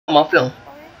I'll film.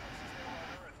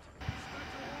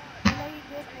 I know you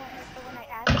did when I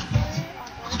asked for it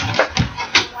on voice.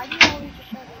 Why do you always just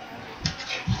show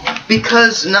the emojis?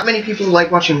 Because not many people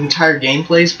like watching entire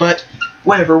gameplays, but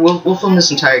whatever, we'll film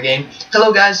this entire game.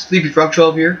 Hello guys,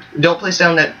 Sleepy12 here. Don't place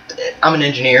down that I'm an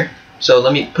engineer. So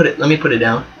let me put it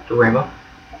down, the rainbow.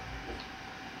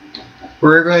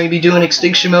 We're going to be doing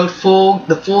Extinction mode,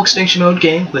 the full Extinction mode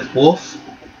game with Wolf,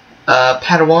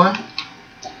 Padawan,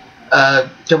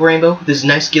 Double Rainbow with his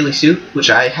nice ghillie suit, which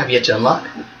I have yet to unlock.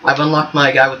 I've unlocked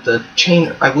my guy with the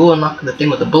chain. I will unlock the thing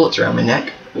with the bullets around my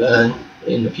neck, and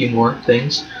a few more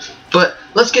things. But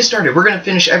let's get started. We're gonna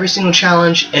finish every single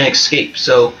challenge and escape.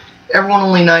 So everyone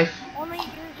only knife. Only use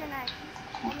your knife.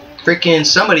 Freaking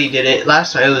somebody did it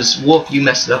last time. It was Wolf. You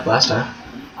messed it up last time.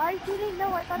 I didn't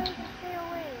know. I thought it was to stay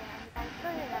away. I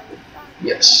couldn't. I was stuck.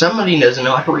 Yeah, somebody doesn't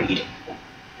know how to read.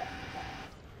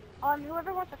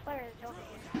 Whoever wants a flare is over here.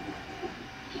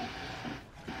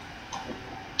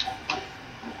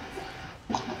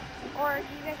 Or do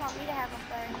you guys want me to have a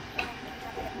flare?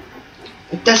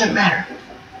 It doesn't matter.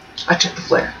 I took the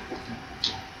flare.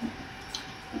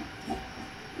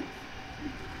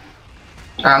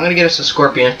 Alright, I'm gonna get us a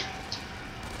scorpion. I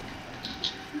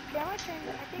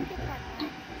think it's on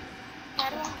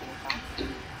Padawan, can you talk?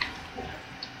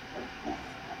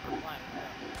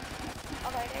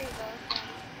 Okay, there you go.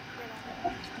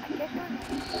 I guess you're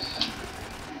nice.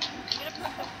 I'm gonna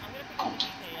pick up the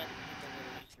DKS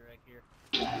Easter egg here.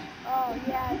 Oh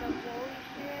yeah, the wool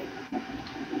Easter egg.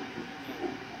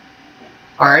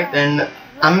 Alright, then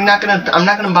I'm not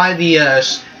gonna buy the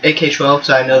AK-12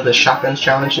 so I know the shotguns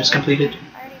challenge is completed.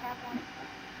 I already have one.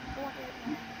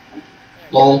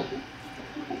 Lol.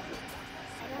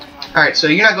 Alright, so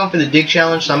you're not going for the dig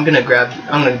challenge, so I'm gonna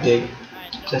dig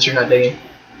since you're not digging.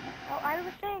 Oh, I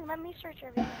was saying, let me search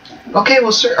everything. Okay,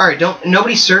 well, alright,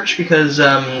 nobody search because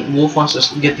Wolf wants us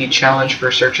to get the challenge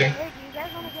for searching. Hey, do you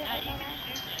guys want to get a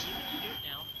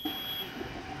now?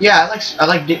 Yeah, I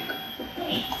like dig.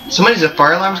 Somebody's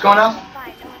fire alarm's going off.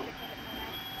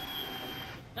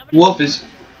 Wolf says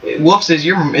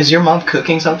is your mom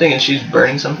cooking something and she's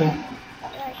burning something?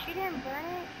 She didn't burn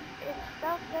it. It's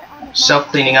stuff that on the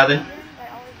Self-cleaning oven.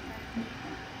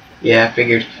 Yeah, I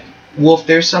figured. Wolf,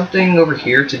 there's something over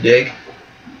here to dig.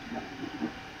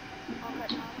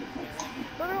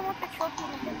 I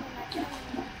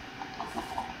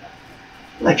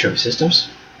like trophy systems.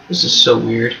 This is so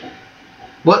weird.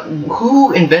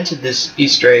 Who invented this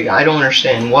Easter egg? I don't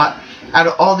understand. What? Out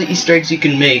of all the Easter eggs you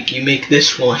can make, you make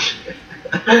this one.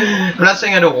 I'm not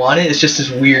saying I don't want it. It's just as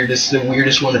weird. It's the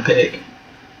weirdest one to pick.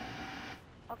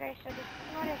 Okay, so just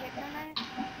you want to hit your knife?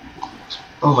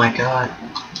 Oh my god.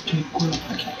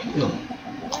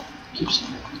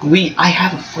 Dude, I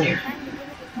have a flare.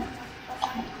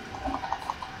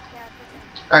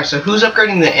 Alright, so who's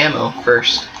upgrading the ammo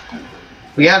first?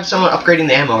 We have someone upgrading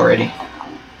the ammo already.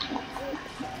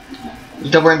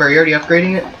 Double Rainbow, are you already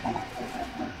upgrading it?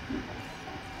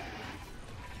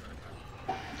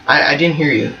 I didn't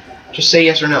hear you. Just say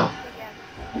yes or no.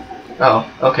 Oh,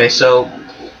 okay, so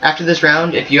after this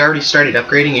round, if you already started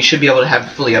upgrading, you should be able to have it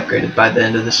fully upgraded by the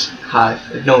end of this hive,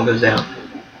 if no one goes down. Because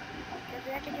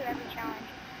we have to do every challenge.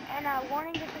 And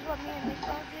warning, this is what me and Miss did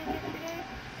yesterday.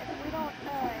 If we don't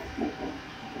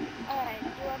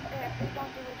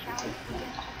do the challenge,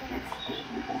 we're gonna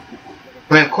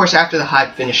I mean, of course, after the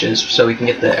hive finishes, so we can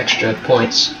get the extra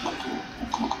points.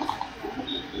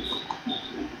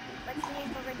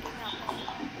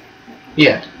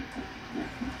 Yeah.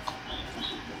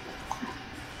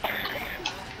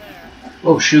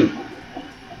 Oh shoot.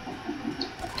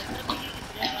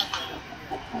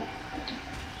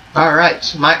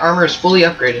 Alright, my armor is fully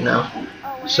upgraded now.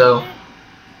 So,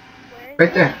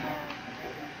 right there.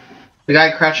 The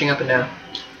guy crouching up and down.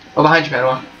 Oh, behind you,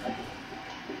 Padawan.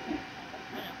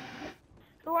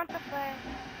 Who wants to play?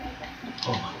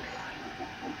 Oh my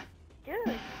god.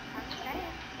 Dude,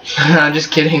 I'm just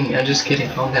kidding.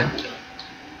 Calm down.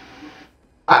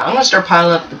 I'm gonna start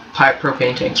piling up the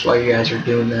propane tanks while you guys are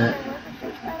doing that.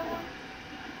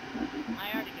 I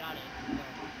already got it.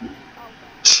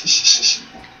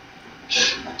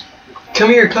 Come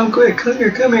here, come quick, come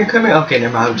here. Okay,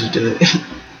 never mind, I'll just do it.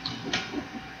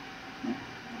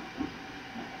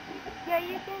 Yeah,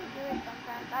 you can do it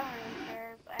sometimes. I don't really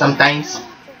care. Sometimes.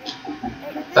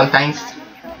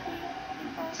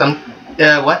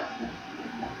 What?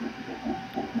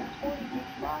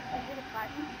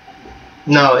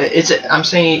 No, I'm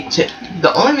saying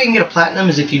the only way you can get a platinum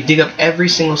is if you dig up every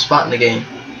single spot in the game.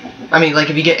 I mean, like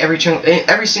if you get every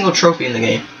single trophy in the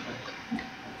game.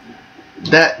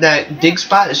 That dig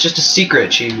spot is just a secret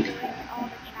achievement.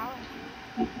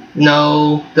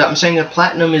 No, I'm saying the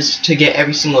platinum is to get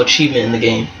every single achievement in the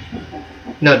game.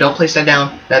 No, don't place that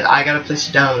down. That I gotta place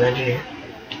it down, engineer.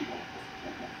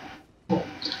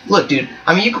 Look, dude.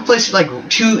 I mean, you can place it like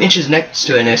 2 inches next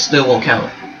to it, and it still won't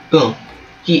count. Boom.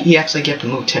 He acts like you have to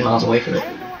move 10 miles away from it.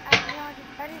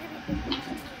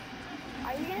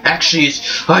 Actually,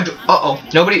 it's. Uh-oh.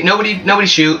 Nobody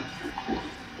shoot.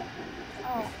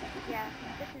 Oh, yeah,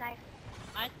 just nice.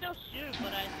 I still shoot,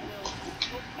 but I still.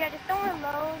 Yeah, just don't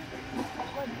reload.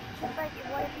 What? Just like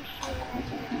what if you shoot and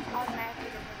then it automatically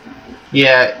does everything.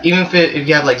 Yeah, even if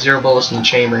you have like 0 bullets in the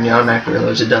chamber and you automatically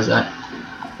reloads, it does that.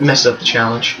 It messes up the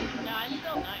challenge. Yeah, I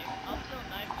still knife. I'll still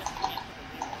knife just to cancel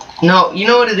the reload. No, you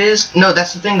know what it is? No,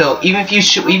 that's the thing though. Even if you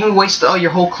shoot, even waste all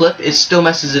your whole clip, it still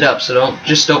messes it up. So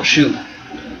don't shoot.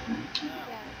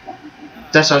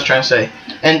 That's what I was trying to say.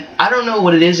 And I don't know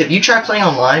what it is. If you try playing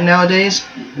online nowadays,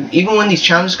 even when these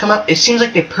challenges come up, it seems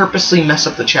like they purposely mess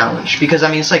up the challenge. Because I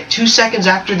mean, it's like 2 seconds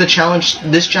after the challenge,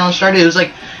 this challenge started. It was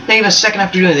like not even a second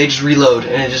after doing it, they just reload,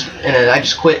 and I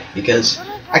just quit because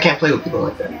I can't play with people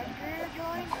like that.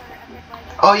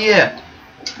 Oh yeah.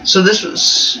 So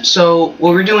what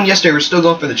we were doing yesterday, we're still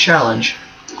going for the challenge,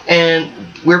 and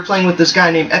we were playing with this guy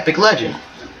named Epic Legend.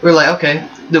 We were like, okay,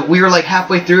 we were like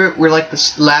halfway through it. We're like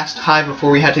the last hive before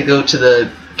we had to go to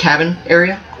the cabin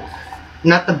area,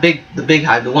 not the big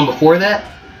hive, the one before that.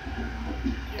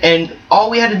 And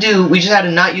all we had to do, we just had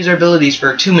to not use our abilities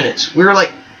for 2 minutes. We were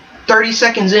like 30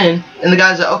 seconds in, and the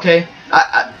guy's like, okay,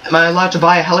 am I allowed to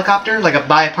buy a helicopter? Like,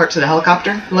 buy a part to the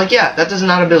helicopter? I'm like, yeah, that is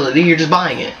not ability. You're just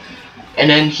buying it. And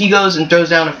then he goes and throws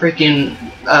down a freaking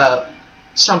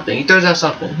something. He throws down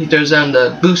something. He throws down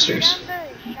the boosters.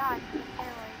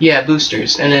 Yeah,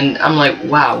 boosters. And then I'm like,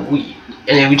 wow, and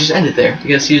then we just ended there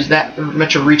because he was that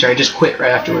much of a reach. I just quit right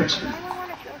afterwards.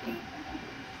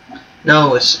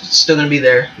 No, it's still gonna be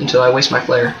there until I waste my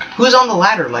flare. Who's on the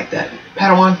ladder like that?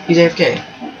 Padawan? He's AFK.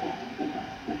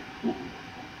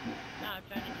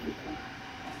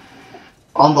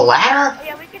 On the ladder? Oh,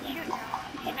 yeah, we can shoot now.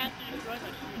 He has to destroy my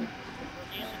shield. Or the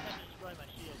aliens have to destroy my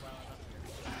shield while I'm up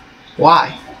here.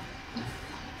 Why?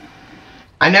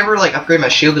 I never like upgrade my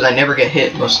shield because I never get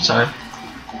hit most of the time.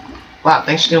 Wow,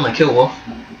 thanks for stealing my kill, Wolf.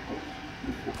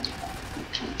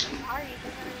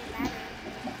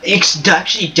 It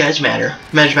actually does matter.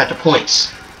 Matters about the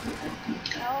points.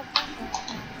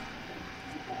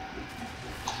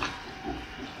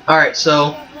 Alright,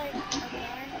 so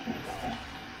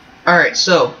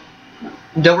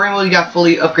Double Rainbow, you got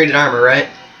fully upgraded armor, right?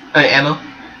 Ammo.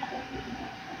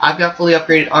 I've got fully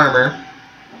upgraded armor.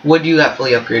 What do you got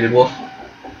fully upgraded, Wolf?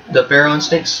 The Pharaoh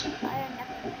Instincts?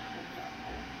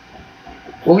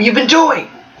 What have you been doing?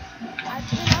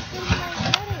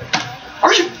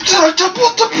 Are you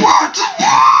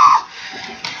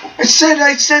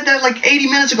I said that like 80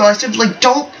 minutes ago. I said like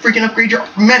don't freaking upgrade your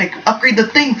medic. Upgrade the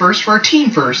thing first for our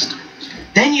team first.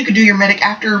 Then you could do your medic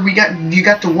after you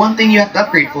got the one thing you have to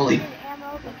upgrade fully.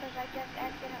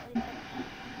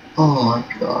 Oh my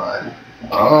god.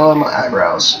 Oh, my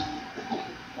eyebrows.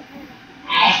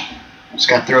 Just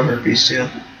got throat herpes too.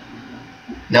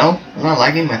 No, I'm not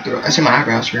liking my throat. I said my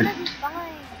eyebrows hurt.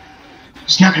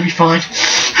 It's not gonna be fine.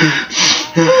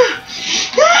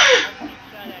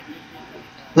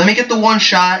 Let me get the one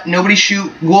shot. Nobody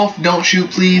shoot. Wolf, don't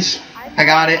shoot, please. I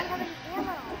got it.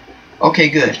 Okay,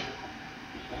 good.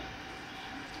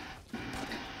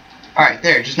 Alright,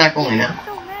 there. Just not only now.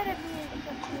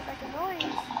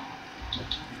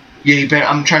 Yeah, you better.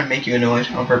 I'm trying to make you annoyed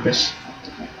on purpose.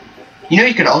 You know what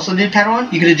you could also do,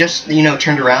 Padawan? You could have just, you know,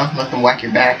 turned around, let them whack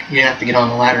your back. You didn't have to get on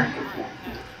the ladder.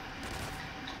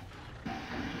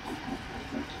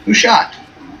 Who shot?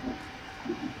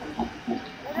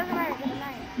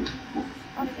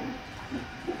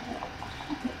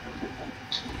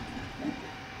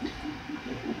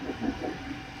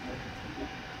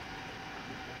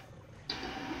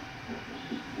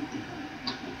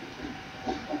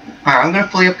 Alright, I'm gonna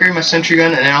fully upgrade my sentry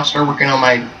gun and then I'll start working on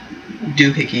my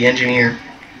doohickey engineer.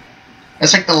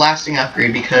 That's like the last thing I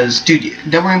upgrade because, dude,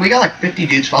 don't worry, we got like 50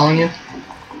 dudes following you.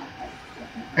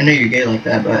 I know you're gay like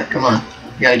that, but come on,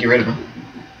 you gotta get rid of them.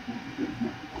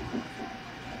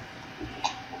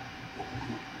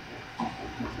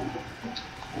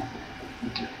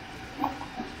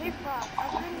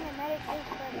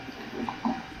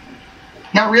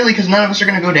 Not really, because none of us are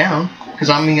gonna go down. Because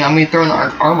I'm gonna throw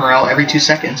our armor out every 2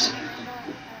 seconds.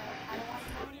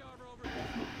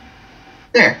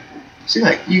 There. See,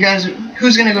 like, you guys,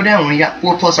 who's gonna go down when you got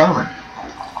 4+ armor?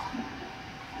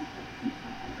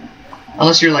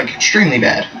 Unless you're, like, extremely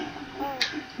bad.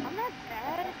 I'm not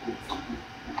bad.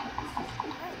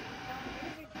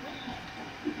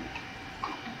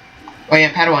 Oh yeah,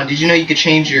 Padawan, did you know you could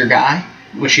change your guy,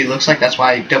 what she looks like? That's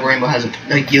why Double Rainbow has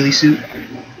a ghillie suit.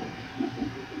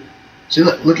 So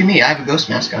look at me, I have a ghost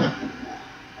mask on.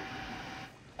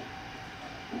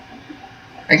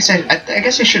 I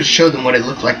guess I should have showed them what it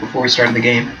looked like before we started the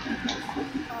game.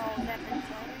 Oh, that big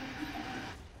flames?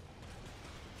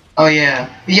 Oh yeah,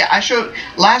 I showed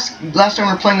last time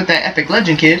we were playing with that Epic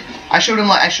Legend kid. I showed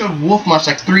Wolfmoss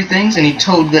like 3 things, and he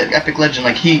told the Epic Legend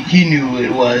like he knew what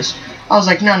it was. I was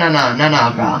like, no,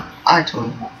 bro. I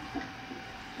told him.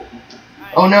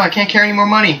 Oh no, I can't carry any more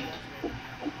money.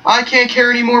 I can't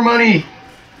carry any more money.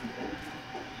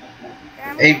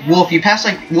 Hey Wolf, you passed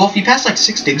like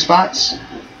 6 dig spots.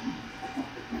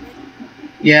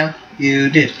 Yeah, you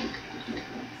did.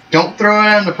 Don't throw it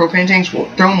on the propane tanks. Throw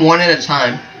them one at a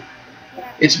time.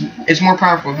 It's more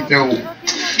powerful if you throw.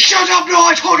 Shut up! No,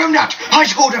 I told him that. I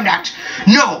told him that.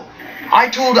 No, I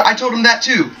told him that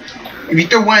too. If you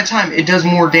throw one at a time, it does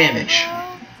more damage.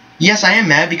 Yes, I am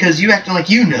mad because you acting like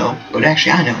you know, but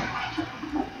actually I know.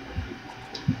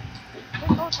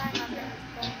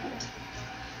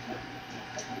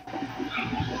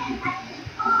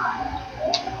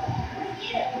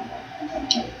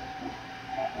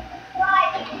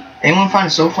 Anyone find a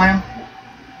soul flame?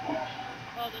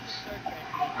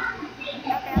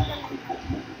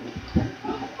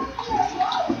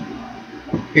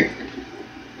 Here.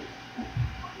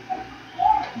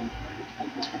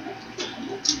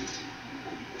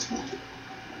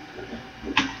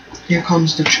 Here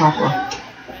comes the chopper.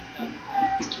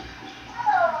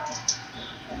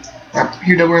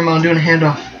 Here, Double Rainbow, I'm doing a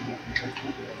handoff.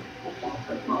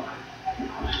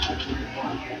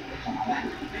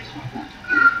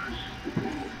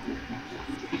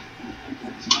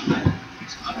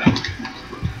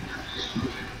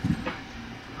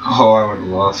 Oh, I would have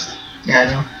lost. Yeah, I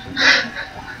know.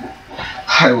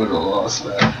 I would have lost,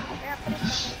 man.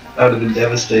 I would have been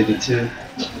devastated too.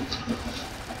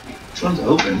 Which one's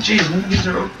open? Jeez, none of these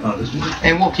are open. Oh, this one.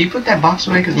 Hey, Wolf, can you put that box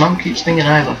away? Because Mom keeps thinking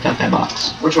I left out that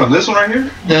box. Which one? This one right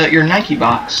here? Your Nike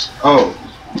box. Oh.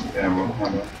 Yeah, well,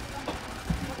 hold on.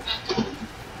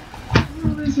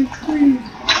 Oh, is it clean?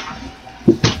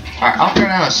 Alright, I'll throw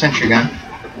down a sentry gun.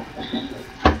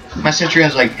 My sentry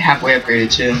gun's like halfway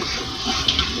upgraded too.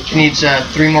 It needs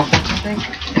 3 more points, I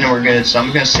think, and then we're good. So I'm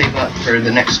gonna save up for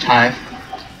the next hive.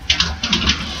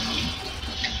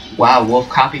 Wow, Wolf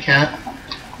copycat.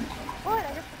 What?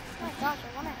 Oh my gosh,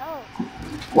 I want to help.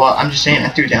 Well, I'm just saying, I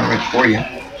threw it down right for you.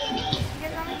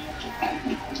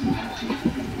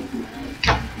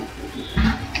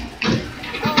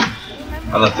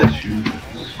 I left that shoe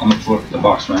on the floor, the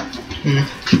box mat.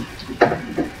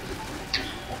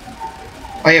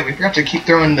 Oh yeah, we forgot to keep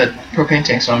throwing the propane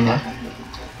tanks on the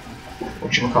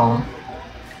whatchamacallit.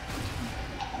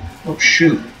 Oh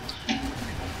shoot.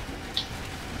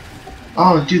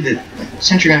 Oh dude, the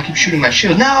sentry gun keeps shooting my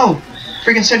shield. No!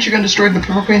 Freaking sentry gun destroyed the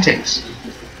propane tanks.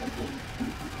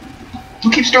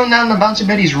 Who keeps throwing down the bouncy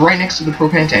betties right next to the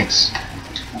propane tanks?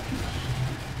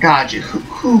 God,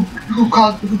 who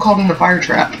called in the fire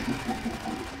trap?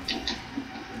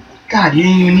 God, you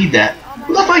didn't even need that.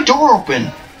 Who left my door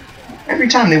open? Every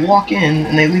time they walk in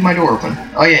and they leave my door open.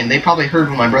 Oh yeah, and they probably heard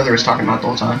what my brother was talking about the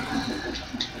whole time.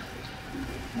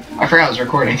 I forgot I was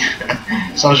recording,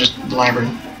 so I was just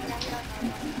blabbering.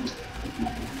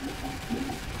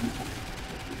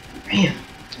 Man,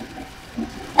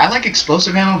 I like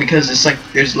explosive ammo because it's like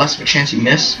there's less of a chance you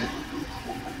miss.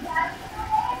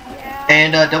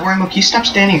 And Double Rainbow, can you stop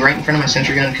standing right in front of my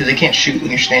sentry gun because they can't shoot when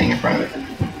you're standing in front of it.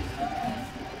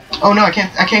 Oh no, I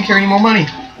can't carry any more money.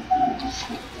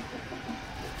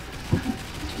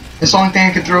 That's the only thing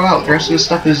I could throw out. The rest of the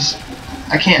stuff is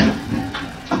I can't.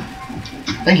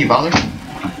 Thank you, Father.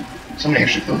 Somebody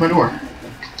actually closed my door.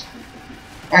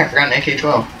 Alright, I forgot an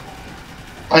AK-12.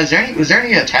 Oh, was there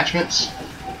any attachments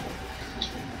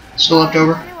still left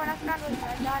over?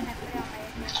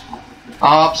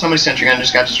 Oh, somebody's sentry gun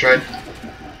just got destroyed.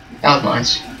 That was mine.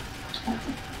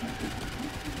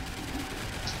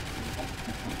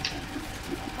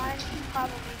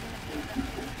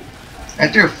 I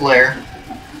threw a flare.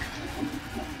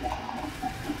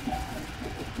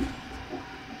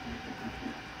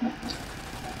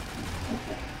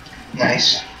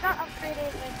 Nice.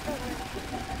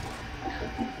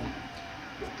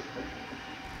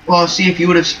 Well, see, if you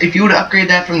would have upgraded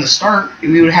that from the start,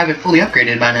 we would have it fully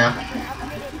upgraded by now.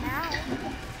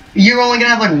 You're only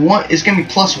gonna have like one. It's gonna be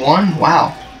 +1.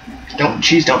 Wow. Don't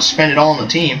spend it all on the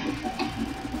team.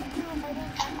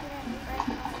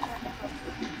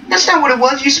 That's not what it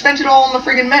was. You spent it all on the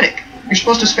friggin' medic. You're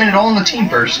supposed to spend it all on the team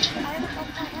first.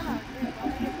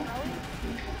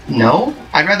 No,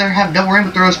 I'd rather have Double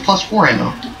Rainbow throws +4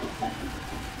 ammo.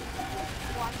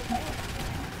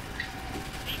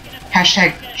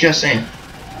 Hashtag just saying.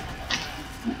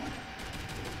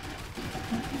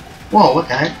 Whoa, what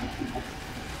the heck?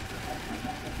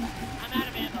 I'm out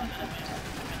of ammo. I'm out of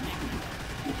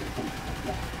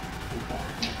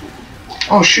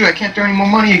ammo. Oh shoot, I can't throw any more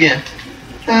money again.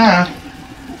 Ah.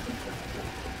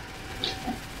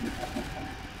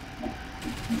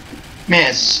 Man,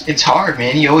 it's hard,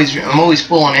 man. I'm always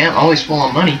full on ammo. I'm always full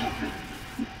on money.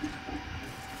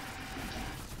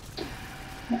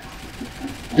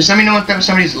 Just let me know if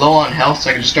somebody's low on health so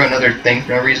I can just throw another thing for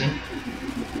no reason.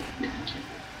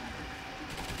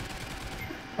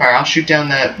 Alright, I'll shoot down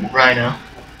that rhino.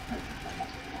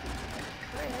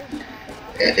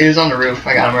 It was on the roof.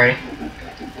 I got him ready.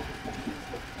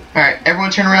 Alright,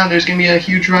 everyone turn around. There's gonna be a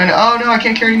huge rhino. Oh no, I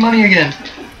can't carry any money again.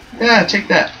 Yeah, take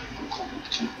that.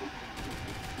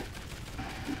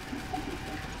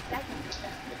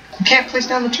 You can't place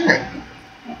down the turret.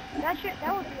 That would be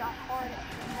a hard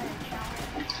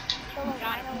challenge. Kill a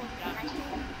rhino with a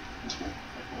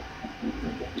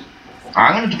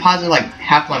Alright, I'm gonna deposit like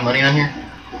half my money on here.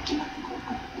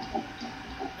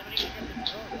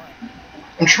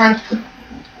 I'm trying to put...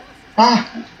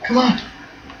 Ah, come on.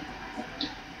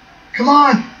 Come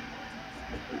on.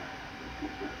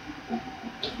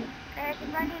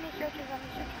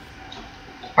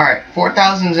 Alright,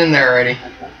 4,000's in there already.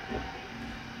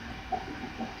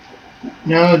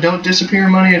 No, don't disappear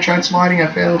money. I tried sliding,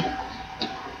 I failed.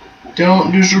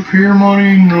 Don't disappear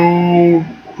money, no.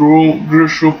 Don't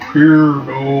disappear,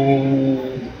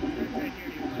 no.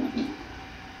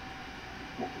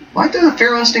 Why do the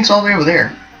Pharaoh Instincts all the way over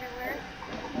there?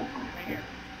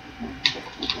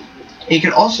 And you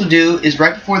could also do is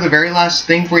right before the very last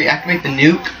thing before you activate the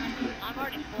nuke. I'm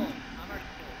already full.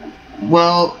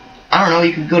 Well, I don't know,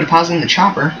 you could go deposit in the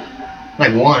chopper.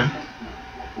 Like one.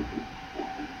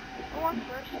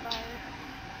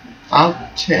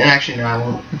 Actually no, I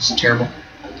won't. It's terrible.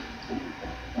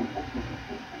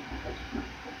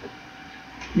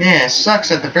 Man, it sucks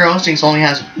that the Pharaoh Instincts only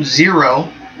has 0.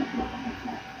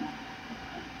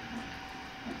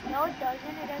 No, it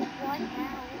doesn't. It has 1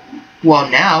 now. Well,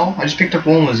 now I just picked up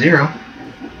one with 0.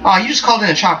 Oh, you just called in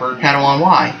a chopper, Padawan.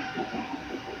 Why?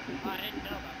 I didn't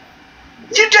know about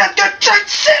that. You did.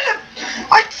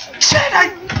 I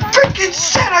freaking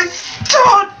said. I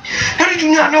thought. How did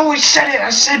you not know we said it? I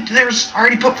said there's. I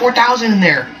already put 4,000 in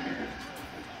there.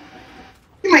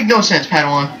 You make no sense,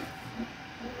 Padawan.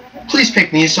 Please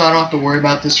pick me so I don't have to worry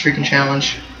about this freaking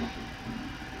challenge.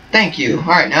 Thank you.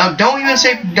 Alright, now don't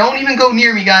even go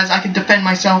near me, guys. I can defend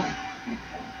myself.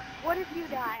 What if you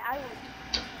die? I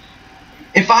would.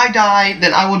 If I die,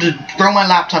 then I will just throw my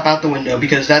laptop out the window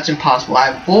because that's impossible.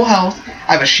 I have full health.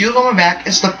 I have a shield on my back.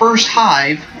 It's the first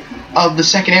hive of the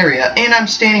second area, and I'm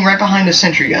standing right behind a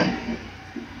sentry gun.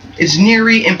 It's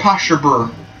nearly impossible.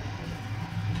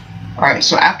 Alright,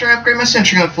 so after I upgrade my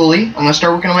sentry gun fully, I'm going to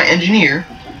start working on my engineer.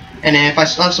 And then if I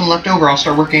still have some left over, I'll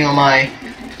start working on my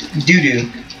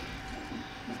doo-doo.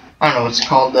 I don't know what's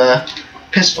called,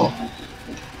 pistol.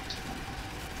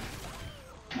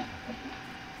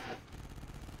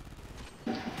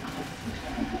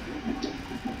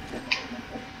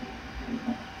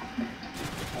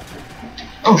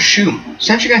 Oh shoot,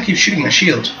 sentry gun keeps shooting my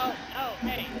shield. Oh,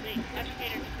 hey, the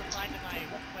educator just replied to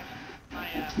my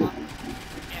question,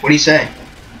 What do you say?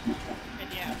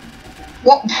 yeah.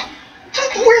 Well,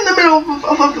 we're in the middle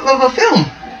of a film.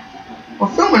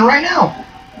 We're filming right now.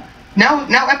 Now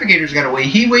Epigator's gotta wait.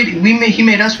 He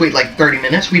made us wait like 30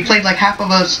 minutes. We played like half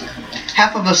of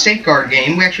a safeguard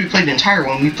game. We actually played the entire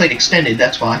one. We played extended,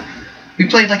 that's why. We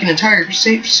played like an entire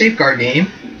safeguard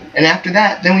game, and after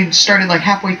that, then we started like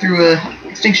halfway through a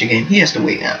Extinction game. He has to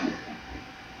wait now.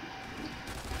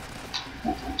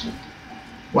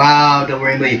 Wow, Double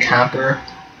Rainbow, you camper.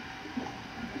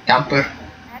 Camper.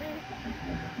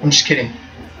 I'm just kidding.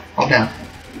 Hold down.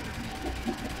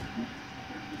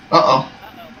 Uh-oh.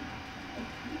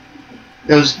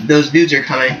 Those dudes are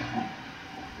coming.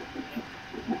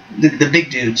 The big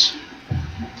dudes.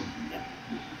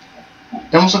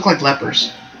 They almost look like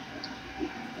lepers.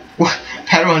 What?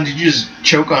 Padawan, did you just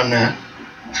choke on the...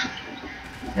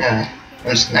 Yeah, I'm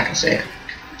just not gonna say it.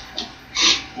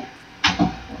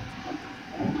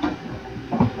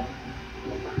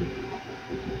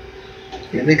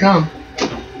 Here they come.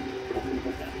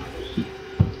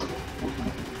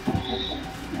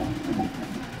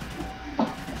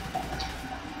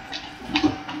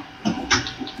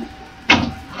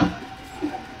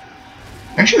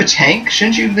 Aren't you a tank?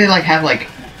 Shouldn't you like have like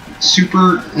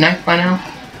super knife by now?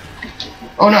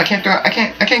 Oh no, I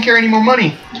can't carry any more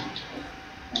money.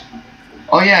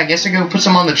 Oh yeah, I guess I go put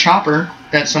some on the chopper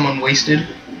that someone wasted.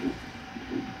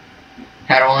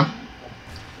 Padawan.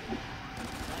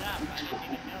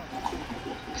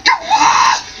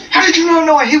 I do not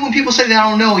know. I hate when people say that I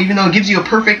don't know, even though it gives you a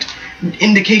perfect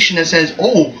indication that says,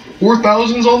 oh,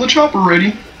 4,000's on the chopper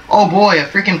ready. Oh boy, a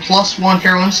freaking +1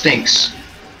 feral instincts.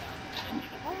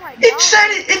 Oh my god. It said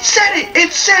it! It said it!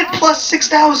 It said plus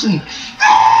 6,000!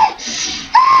 See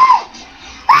it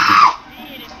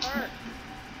first.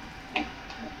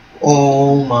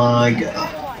 Oh my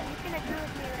god. Padawan, you can agree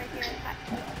with me right here. We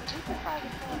could probably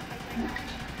pull up like right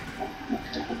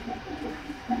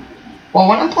now. Well,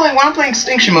 when I'm playing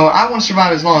Extinction mode, I want to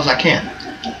survive as long as I can.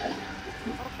 Okay.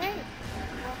 We'll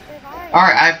survive.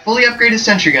 Alright, I fully upgraded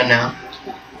sentry gun now.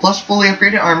 Plus fully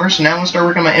upgraded armor, so now I'm gonna start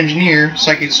working on my engineer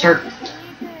so I can start. We need to do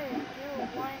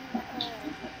one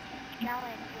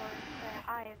challenge or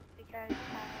hive because I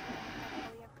have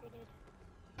fully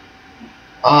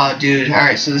upgraded. Dude,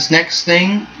 alright, so this next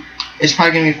thing is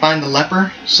probably gonna be find the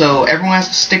leper. So everyone has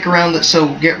to stick around.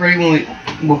 So get ready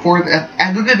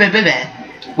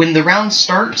when the round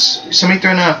starts. Somebody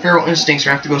throwing out a feral instincts, or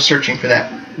I have to go searching for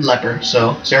that leper.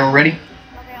 So is everyone ready?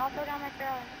 Okay, I'll throw down my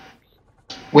feral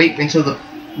instincts. Wait until the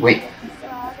wait.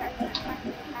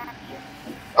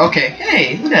 Okay,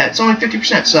 hey, look at that. It's only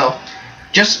 50%. So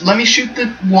just let me shoot the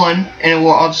one, and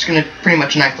we'll all just gonna pretty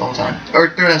much knife the whole time, or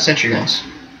throw down sentry guns.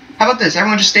 How about this?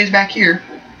 Everyone just stays back here,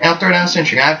 and I'll throw down a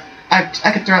sentry gun. I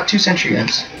could throw out 2 sentry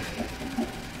guns.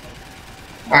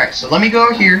 All right, so let me go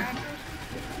over here.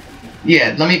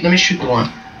 Yeah, let me shoot the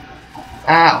one.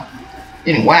 Ow,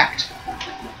 getting whacked.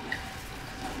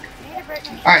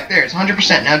 All right, there. It's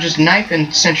 100%. Now just knife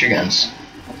and sentry guns.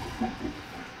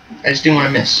 I just didn't want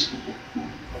to miss.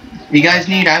 If you guys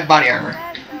need, I have body armor.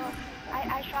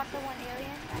 I shot the one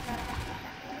alien. I got 100%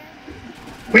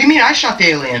 What do you mean I shot the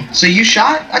alien? So you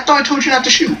shot? I thought I told you not to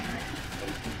shoot. Oh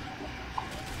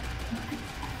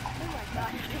my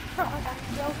gosh, I'm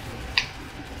joking.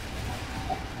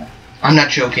 I'm not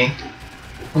joking.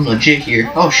 I'm legit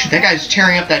here. Oh shoot, that guy's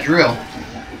tearing up that drill.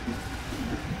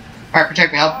 Alright,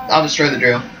 protect me. I'll destroy the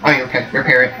drill. I mean,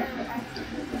 repair it.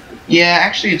 Yeah,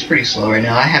 actually it's pretty slow right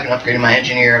now. I haven't upgraded my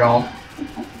engineer at all.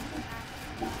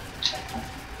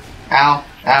 Ow,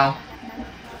 ow.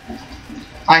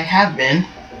 I have been.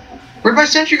 Where'd my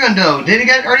sentry gun go? Did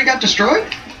it already got destroyed?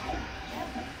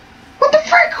 What the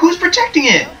frick? Who's protecting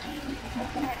it?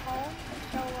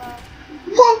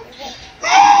 What?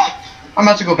 I'm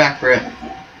about to go back for it.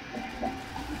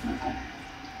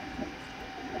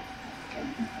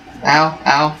 Ow,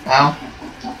 ow, ow.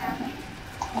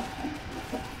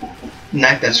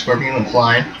 Knife that scorpion went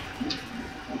flying.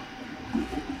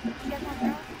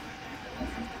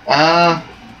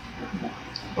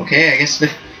 Okay, I guess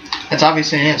that's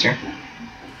obviously an answer.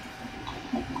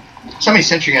 Somebody's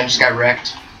sentry gun just got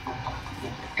wrecked.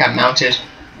 Got mounted.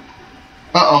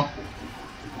 Uh-oh.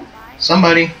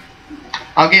 Somebody.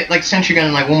 I'll get, like, sentry gun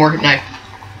and, like, one more knife.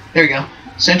 There we go.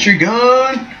 Sentry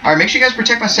gun! Alright, make sure you guys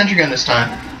protect my sentry gun this time.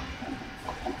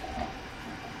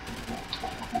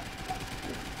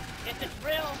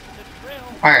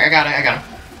 Alright, I got it.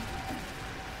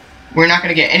 We're not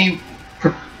gonna get any...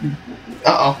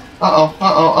 Uh-oh.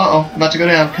 About to go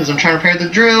down, because I'm trying to repair the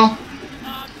drill.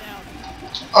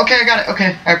 Okay, I got it.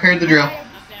 Okay, I repaired the drill. I'm down.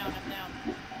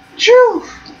 Shoo!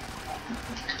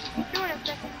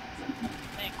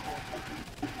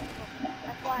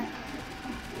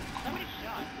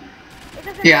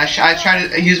 Yeah, I tried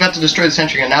to. He was about to destroy the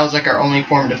sentry gun. That was like our only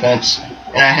form of defense,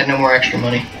 and I had no more extra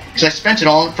money because I spent it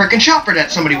all on the frickin' chopper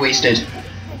that somebody wasted.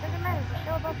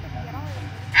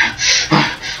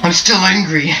 I'm still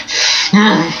angry.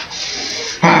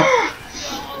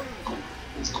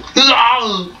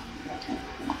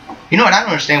 You know what? I don't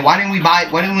understand. Why didn't we buy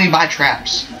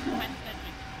traps?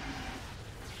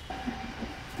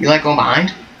 You like going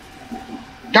behind?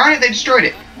 Darn it! They destroyed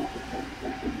it.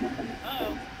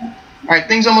 Alright,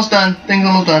 thing's almost done.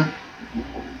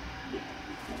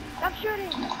 Stop shooting!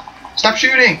 Stop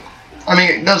shooting! I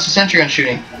mean, that was the sentry gun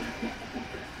shooting.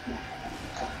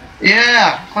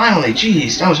 Yeah, finally.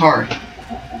 Jeez, that was hard.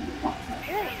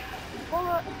 Hey,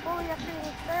 fully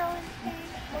upgraded feral instinct.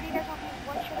 What do you guys want me?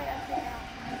 What should I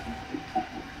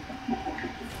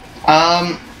upgrade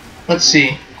now? Let's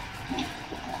see.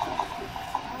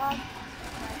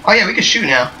 Oh yeah, we can shoot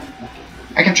now.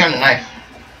 I kept trying to knife.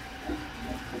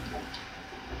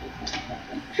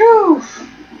 Phew. What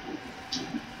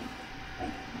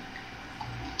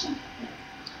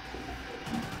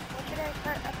should I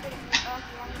start upgrading?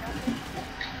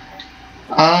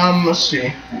 Let's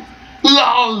see.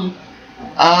 LOL!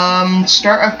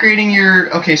 Start upgrading your...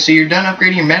 Okay, so you're done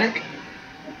upgrading your medic?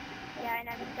 Yeah, and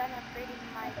I'm done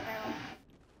upgrading my feral.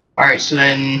 Alright, so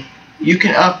then you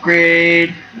can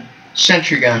upgrade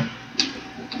sentry gun.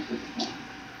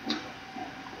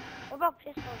 What about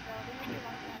pistols, though? They make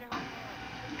you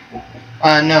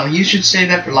No, you should save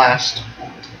that for last.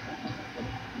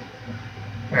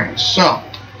 Alright, so.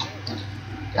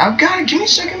 I've got it. Give me a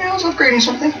second, man. I was upgrading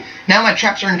something. Now my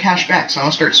traps are in cash back, so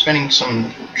I'll start spending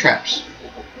some traps.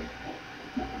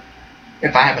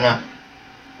 If I have enough.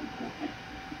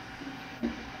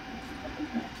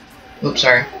 Oops,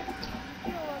 sorry.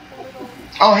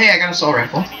 Oh, hey, I got a assault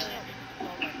rifle.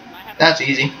 That's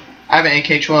easy. I have an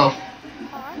AK-12.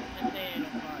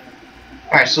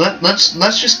 Alright, so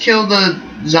let's just kill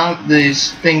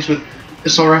these things with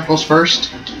assault rifles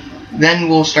first. Then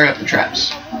we'll start up the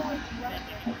traps.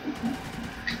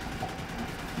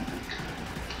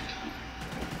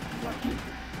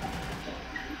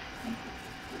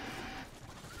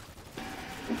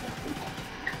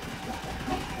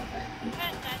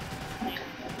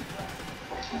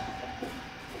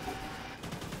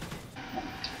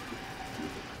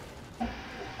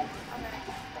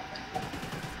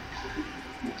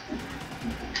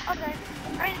 Okay.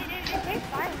 Alright, it takes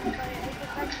violence, but it's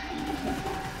just like...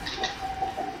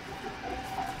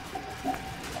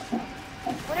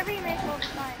 Whatever you make will be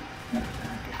fine.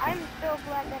 I'm so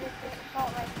glad that it's an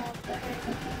assault rifle, because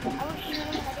I was shooting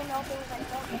and I didn't know if it was like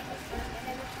don't shoot for a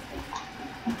minute or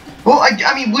something. Well,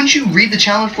 I mean, wouldn't you read the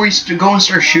challenge before you go and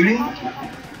start shooting?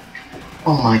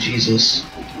 Oh my Jesus.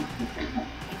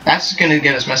 That's gonna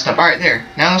get us messed up. Alright, there.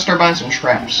 Now let's start buying some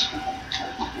traps.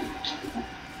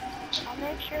 I'll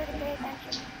make sure to pay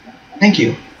attention. Thank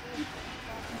you.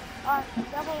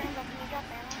 Double rainbow, can you drop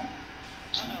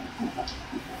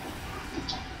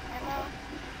ammo?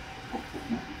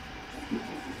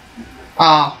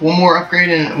 Ammo? One more upgrade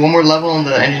and one more level on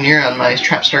the engineer and my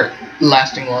traps start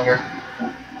lasting longer.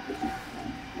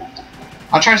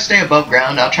 I'll try to stay above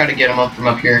ground. I'll try to get them up from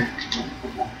up here.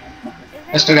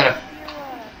 I still gotta...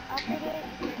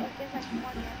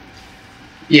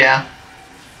 Yeah.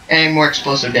 And more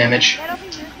explosive damage. That'll be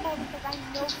useful because I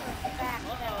know for a fact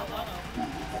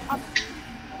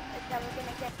that we're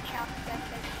gonna get chopped at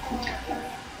this whole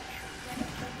alien.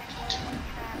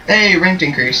 Hey, ranked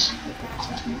increase.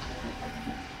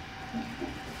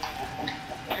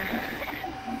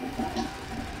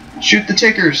 Shoot the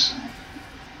tickers.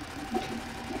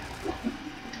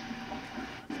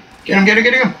 Get him, get him,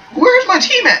 get him. Where's my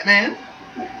team at, man?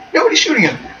 Nobody's shooting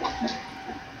him.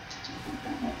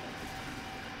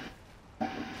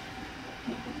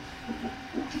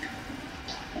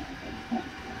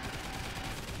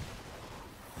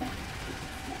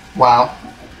 Wow,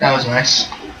 that was nice.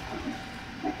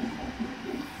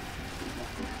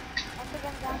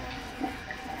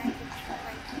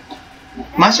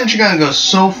 My sentry gun goes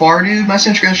so far, dude. My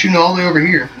sentry gun's shooting all the way over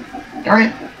here. Darn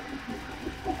it.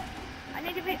 I'm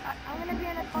gonna be in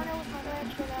a corner with my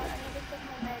ledge so that I need to take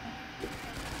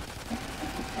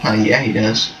my med. Yeah, he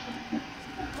does. Come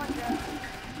on, Joe.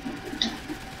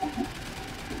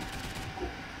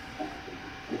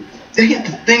 They hit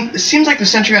the thing. It seems like the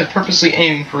sentry gun is purposely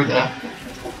aiming for the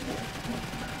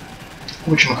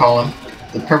whatchamacallem,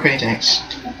 the propane tanks.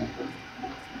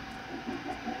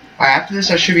 Alright, after this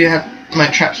I should be my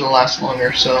traps will last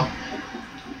longer, so.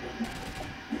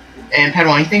 And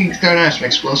Padawan, you think you can throw down some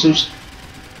explosives?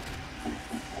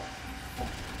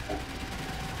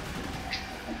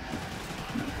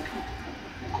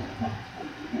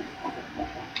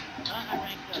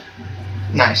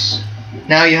 Nice.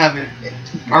 Now you have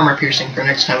armor piercing for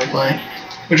next time we play,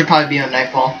 which will probably be on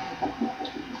Nightfall.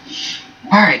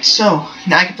 Alright, so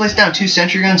now I can place down 2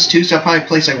 sentry guns too, so I'll probably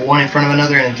place like one in front of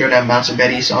another and then throw down bouncer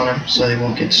betties on them so they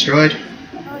won't get destroyed.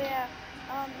 Oh yeah,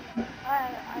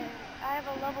 I have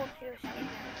a level 2 sentry gun.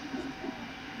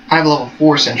 I have a level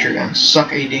 4 sentry gun.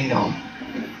 Suck a ding dong.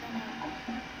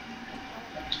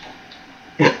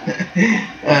 Is there any,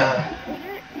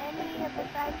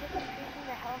 besides just increasing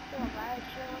the health to a riot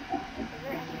shield, is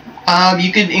there any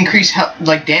you could increase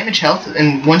like damage health,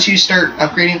 and once you start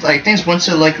upgrading, like things once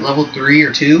to like level 3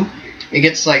 or 2, it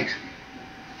gets like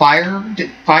fire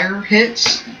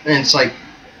hits, and it's like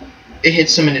it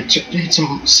hits them and it hits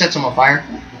them, sets them on fire.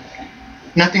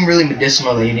 Nothing really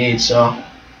medicinal that you need, so.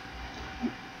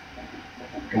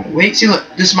 Wait, see, look,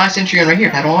 this is my sentry gun right here.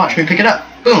 Padawan, watch me pick it up.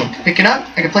 Boom, pick it up.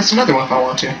 I can place another one if I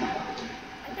want to.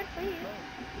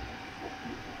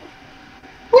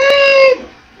 Whee!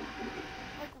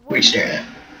 What are you staring at?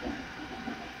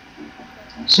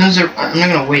 As soon as I'm not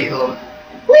gonna wait a little.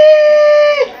 Whee!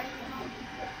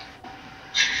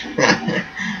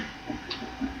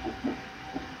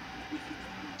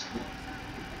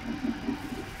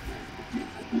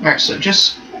 Alright, so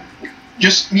just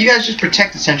you guys just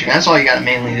protect the sentry gun. That's all you gotta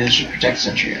mainly do is just protect the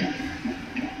sentry gun.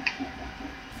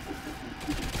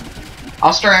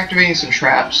 I'll start activating some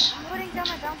traps. I'm putting down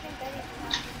my bouncing betties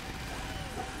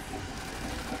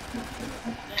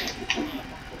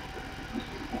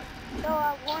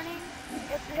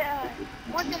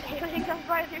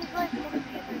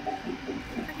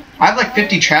I have like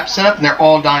 50 traps set up and they're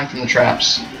all dying from the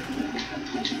traps.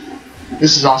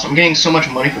 This is awesome. I'm getting so much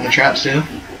money from the traps too.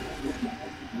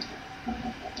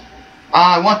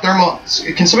 I want thermal.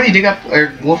 Can somebody dig up,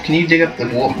 or Wolf? Can you dig up the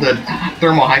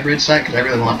thermal hybrid site? Because I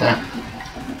really want that.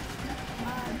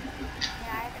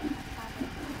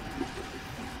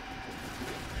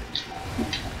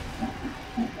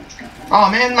 Oh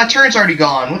man, my turn's already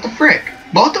gone. What the frick?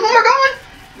 Both of them are gone?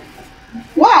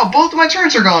 Wow, both of my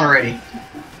turns are gone already.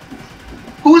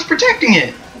 Who was protecting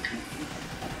it?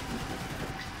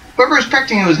 Whoever was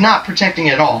protecting it was not protecting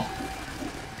it at all.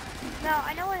 No,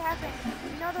 I know what happened.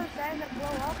 You know those guys that blow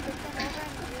up, they come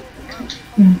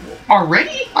over and do.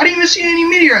 Already? I didn't even see any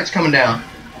meteorites coming down.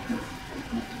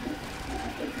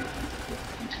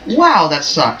 Wow, that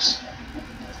sucks.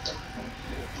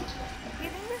 Do you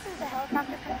think this is the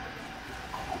helicopter?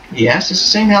 Yes, it's the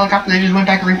same helicopter. They just went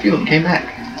back and refueled and came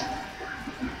back.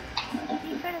 You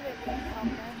could have been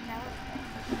helped us.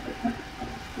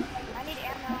 I need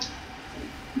ammo.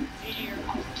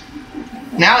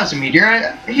 Now it's a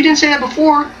meteor. He didn't say that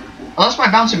before. Unless my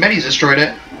Bouncing Betty's destroyed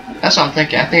it. That's what I'm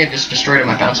thinking. I think I just destroyed it,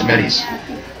 my Bouncing Betty's.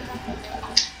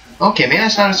 Okay, maybe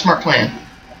that's not a smart plan.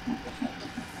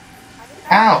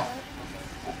 Ow!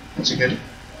 That's a good...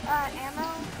 Ammo?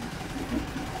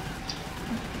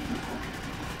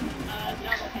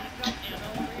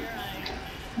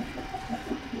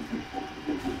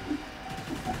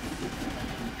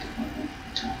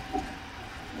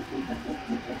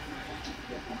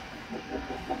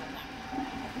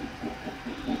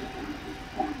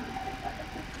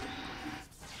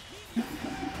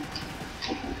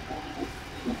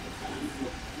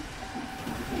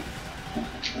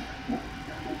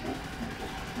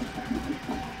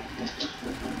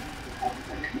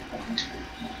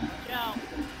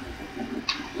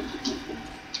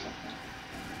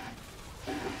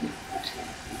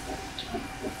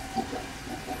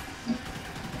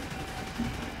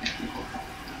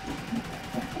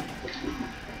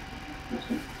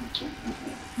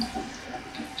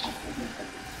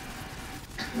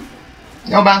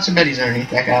 No Bouncing Betty's underneath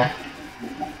that guy.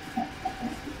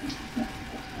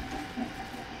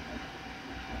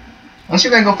 Let's see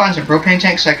if I can go find some propane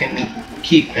tanks I can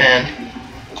keep and...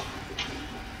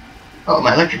 Oh,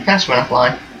 my electric fence went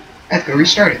offline. I have to go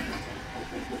restart it.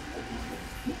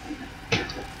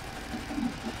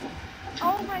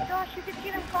 Oh my gosh, you can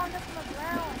see them falling up from the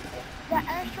ground. The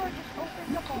asteroid just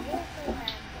opens up a hole for them.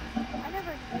 I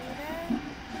never knew that.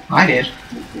 I did.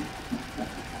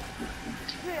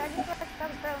 Dude, I just like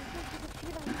started throwing things. You can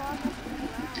see them falling up from the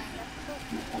ground. That's so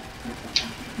cool.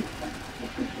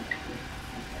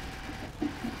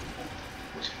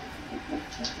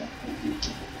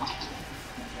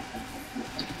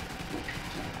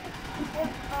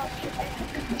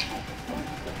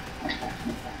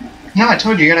 No, I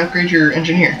told you, you gotta upgrade your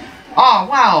engineer. Oh,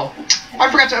 wow! I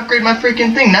forgot to upgrade my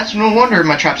freaking thing. That's no wonder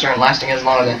my traps aren't lasting as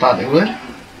long as I thought they would.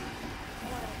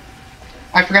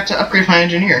 I forgot to upgrade my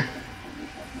engineer.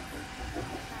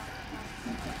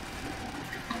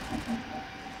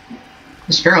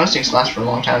 The Sparrow Instincts last for a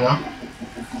long time, though.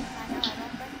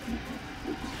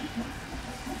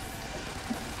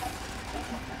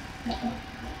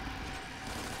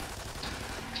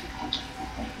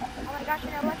 Oh my gosh,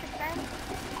 an electric fence?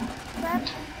 Crap.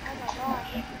 Oh my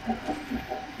gosh.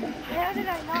 How did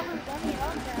I not lose any of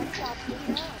that? I got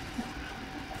beat up.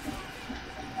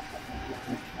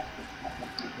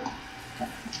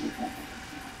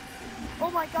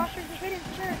 Oh my gosh, there's a hidden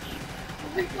church.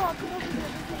 We saw, come over here,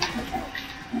 there's a hidden church.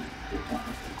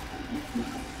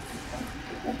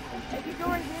 If you go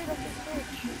right here, that's a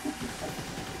church.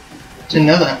 Didn't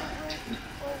know that.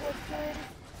 Oh, what's good?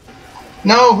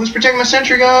 No, who's protecting my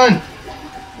sentry gun?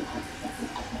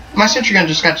 My sentry gun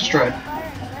just got destroyed.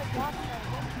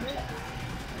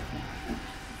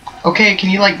 Okay, can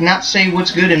you like not say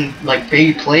what's good and like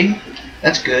baby play?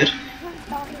 That's good.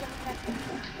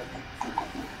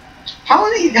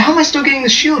 How am I still getting the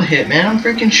shield hit, man? I'm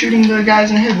freaking shooting the guys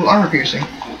in the head with armor piercing.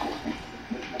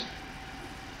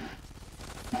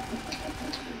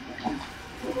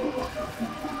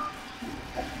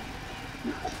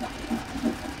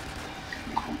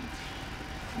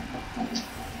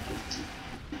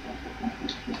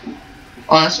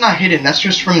 Oh, that's not hidden. That's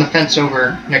just from the fence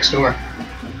over next door.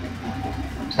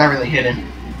 It's not really hidden.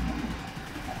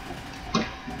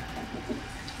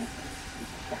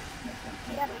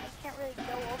 Yeah, but you can't really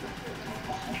go over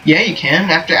to it. Yeah, you can.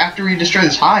 After we destroy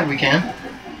this hive, we can. You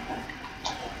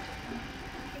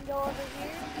can go over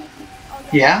here. Oh,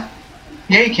 Yeah?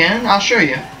 Yeah, you can. I'll show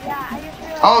you. Yeah, I just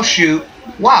realized. Oh, shoot.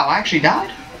 Wow, I actually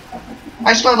died?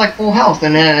 I still had like full health,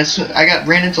 and then I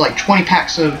ran into like 20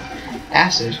 packs of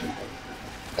acid.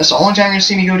 That's the only time you're gonna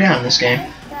see me go down in this game.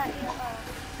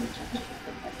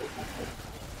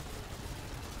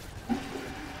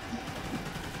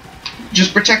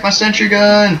 Just protect my sentry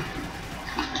gun.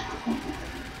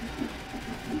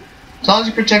 As long as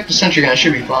you protect the sentry gun, it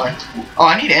should be fine. Oh,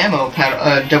 I need ammo,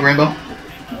 Double Rainbow.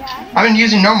 I've been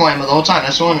using normal ammo the whole time.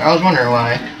 That's the one I was wondering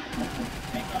why.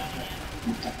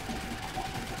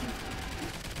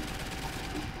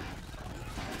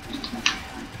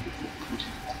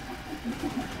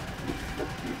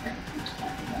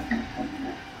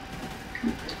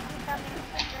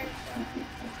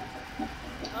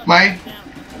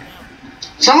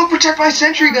 Someone protect my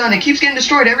sentry gun! It keeps getting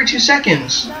destroyed every 2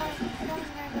 seconds.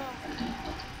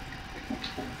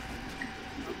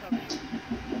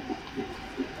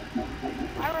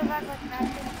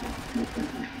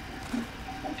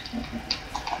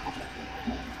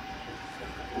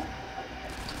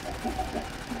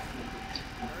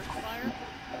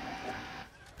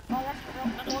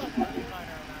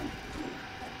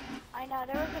 I know,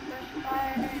 there was a burst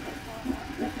fire and everything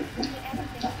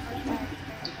was burst fire.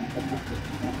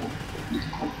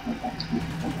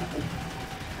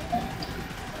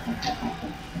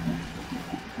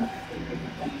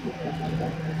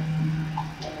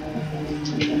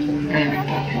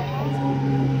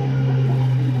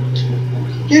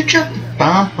 You dropped the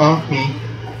bomb on me,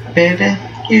 baby.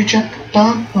 You dropped the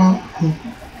bomb on me.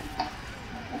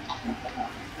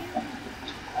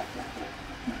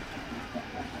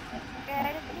 Yeah,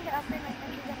 I just need to upgrade my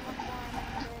sentry gun one more.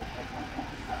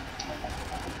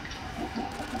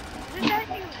 This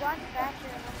actually runs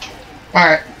faster.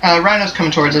 Alright, Rhino's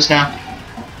coming towards us now.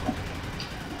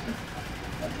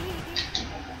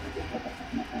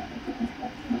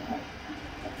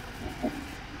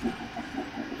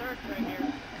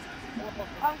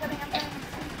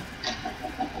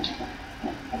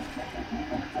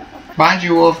 Behind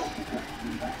you, Wolf.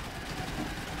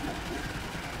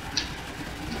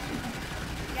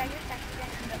 Yeah, your sentry gun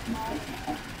is a small.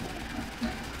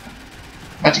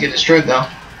 About to get destroyed though.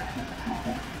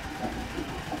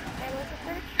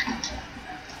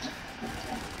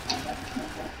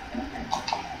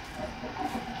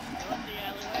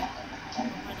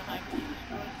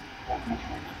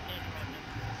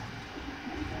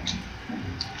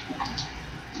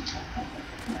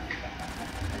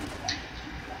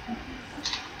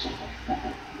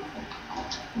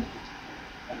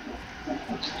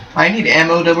 I need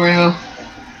ammo, Double Rainbow.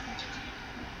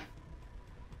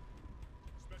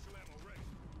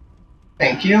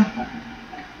 Thank you.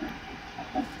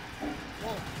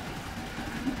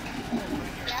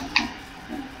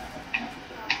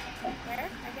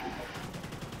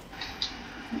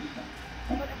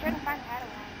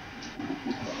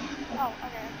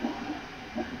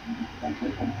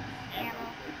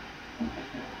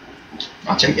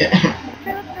 I'll take it.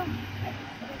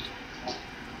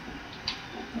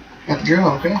 Got the drill,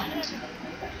 okay.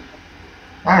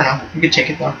 I don't know. You could take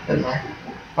it though. Doesn't matter.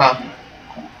 Wow.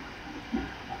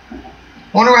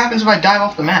 Wonder what happens if I dive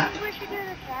off the map.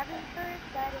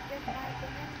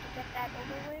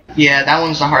 Yeah, that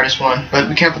one's the hardest one. But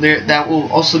be careful there. That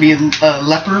will also be a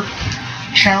leper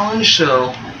challenge.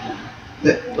 So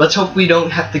let's hope we don't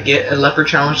have to get a leper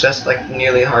challenge. That's like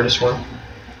nearly the hardest one.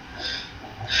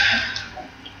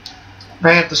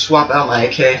 Might have to swap out my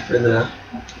AK for the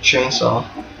chainsaw.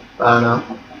 I don't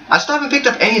know. I still haven't picked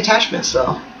up any attachments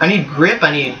though. I need grip,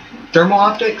 I need thermal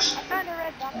optics.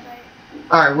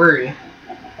 Alright, where are you?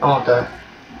 I want that.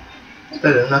 It's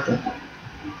better than nothing.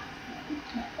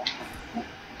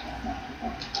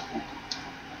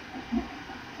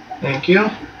 Thank you.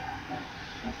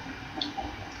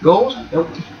 Gold? Nope.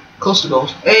 Close to gold.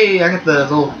 Hey, I got the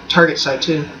little target sight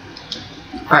too.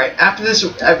 Alright, after this,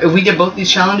 if we get both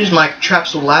these challenges, my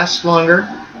traps will last longer.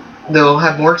 They'll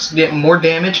have more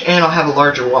damage, and I'll have a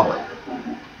larger wallet. Really?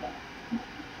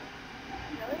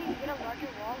 You get a larger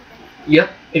wall?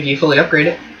 Yep, if you fully upgrade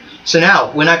it. So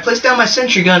now, when I place down my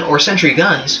sentry gun or sentry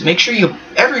guns, make sure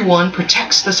everyone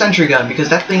protects the sentry gun, because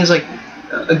that thing is like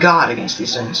a god against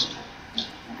these things.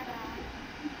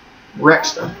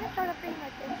 Wrecks them.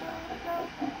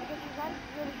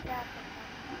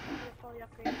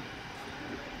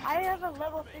 I have a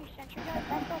level 3 sentry gun.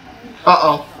 That's okay.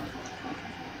 Uh-oh.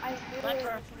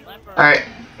 Alright,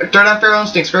 throw down Feral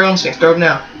Instincts, throw them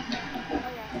now.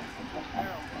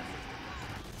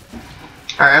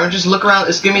 Alright, I'm gonna just look around,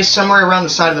 just give me somewhere around the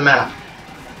side of the map.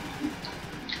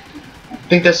 I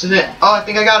think this is it. Oh, I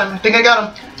think I got him,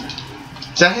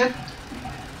 Is that him?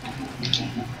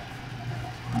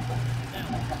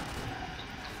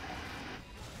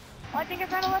 Oh, think I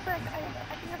found a leopard.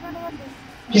 I think I found a leopard.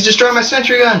 He's destroying my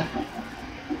sentry gun. Is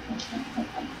this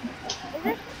We're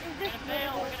gonna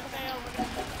fail. We're gonna fail. We're gonna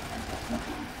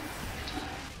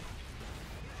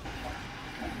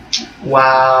fail.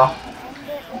 Wow. end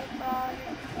it, leapfrog?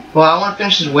 Well, I want to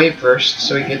finish his wave first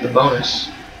so we can get the bonus.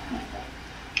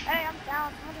 Hey, I'm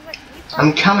down. Somebody's like leapfrog.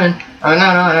 I'm coming. Oh, no,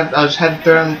 I just had to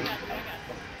throw him. I got you.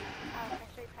 Oh,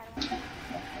 okay, so you Padawan.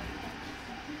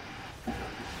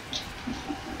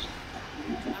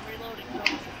 I'm reloading.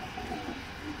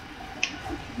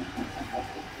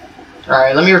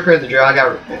 Alright, let me repair the drill. I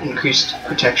got increased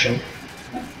protection.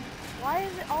 Why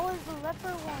is it always the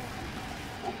leopard one?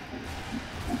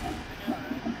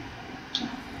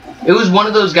 It was one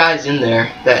of those guys in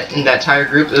there, that in that tire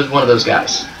group. It was one of those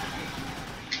guys.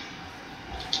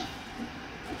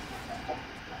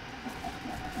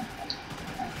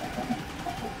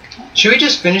 Should we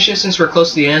just finish it since we're close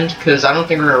to the end? Because I don't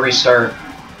think we're going to restart.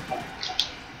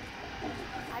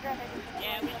 I'd rather do something.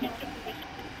 Yeah, we should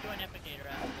join Epicator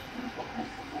after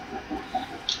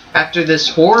this. After this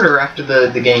horde or after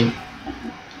the game?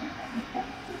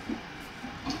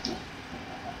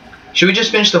 Should we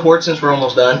just finish the horde since we're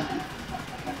almost done?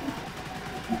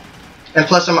 And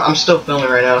plus, I'm still filming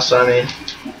right now, so I mean...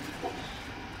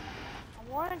 I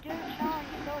want to do the challenge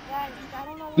so bad. I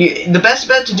don't know what The best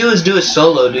bet to do is do it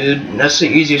solo, dude. That's the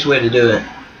easiest way to do it.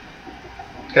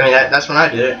 I mean, that's when I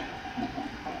did it. a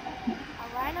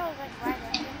rhino is like right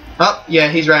next to me. Oh, yeah,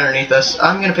 he's right underneath us.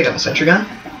 I'm gonna pick up a sentry gun.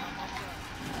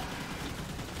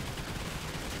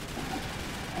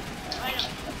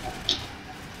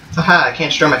 Haha, I can't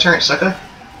destroy my turret, sucker.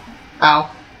 Ow.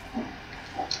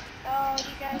 Oh, you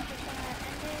guys just gonna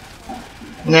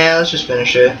end it? Nah, let's just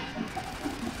finish it.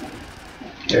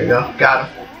 There we go. Got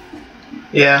him.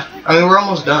 Yeah, I mean, we're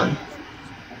almost done.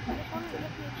 I just wanted to get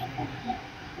the achievement.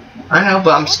 I know,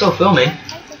 but I'm still filming. What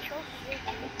type of trophy is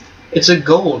it? It's a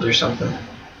gold or something. Oh,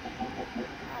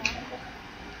 I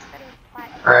thought it was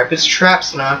platinum. Alright, if it's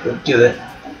traps, then I'll have to do it.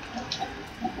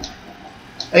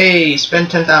 Hey, spend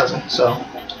 10,000, so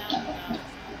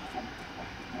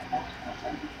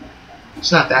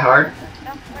it's not that hard.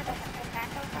 Stuff for the attack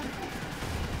or something?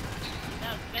 No,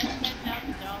 spend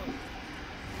 $10,000.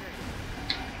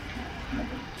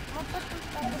 We'll put some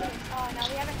stuff in it. Oh, no,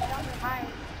 we haven't done the high.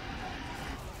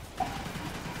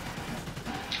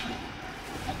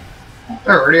 Oh,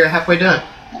 we're already halfway done.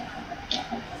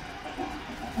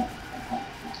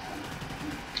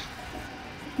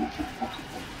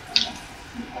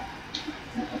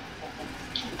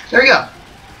 There we go.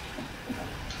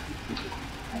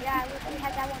 Yeah, I wish we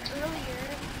had that one earlier.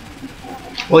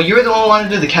 Well, you were the one who wanted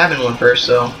to do the cabin one first,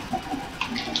 so.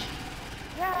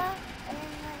 Yeah, and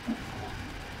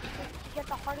like, to get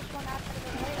the hardest one out of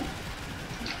the way.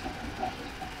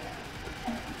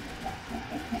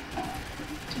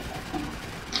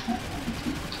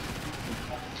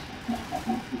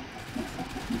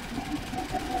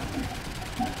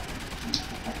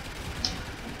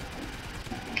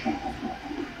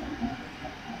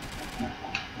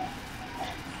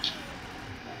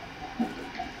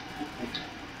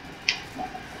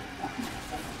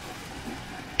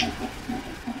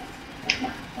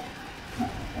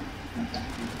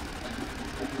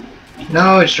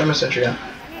 No, it's from a sentry gun.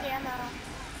 I need ammo.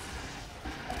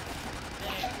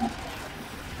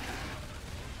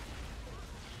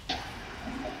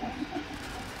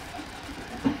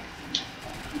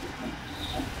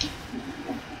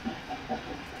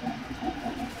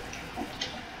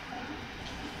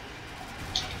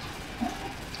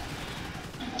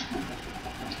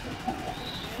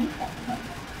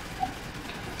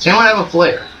 Does anyone have a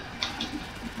flare?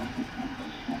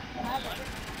 I have a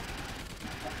different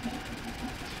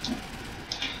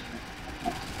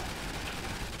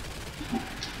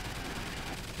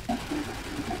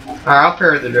Alright, I'll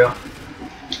pair the drill. It's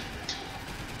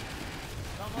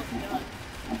almost done.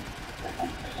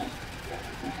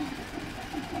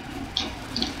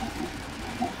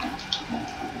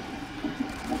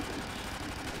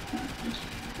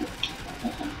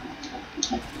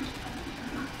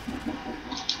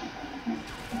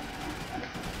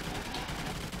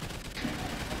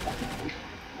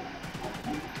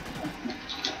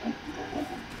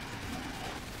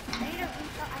 I need a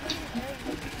refill. I need a very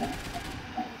good refill.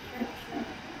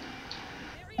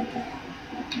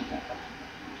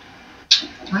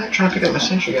 I'm not trying to pick up my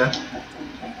sentry gun.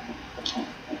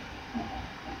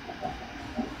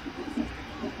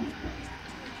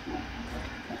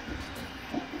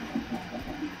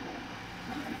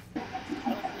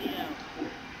 Don't bleed out.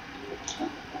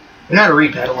 You're not a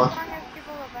repad one.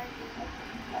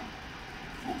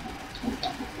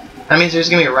 That means there's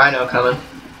gonna be a rhino coming.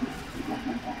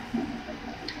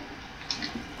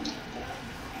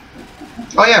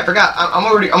 Oh yeah, I forgot. I'm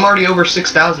already over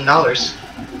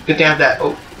 $6,000. Good to have that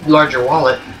larger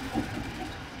wallet.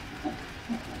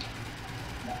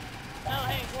 Oh,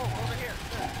 hey, whoa, over here,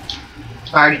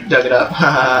 sir. I already dug it up.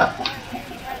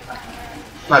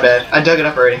 My bad. I dug it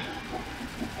up already.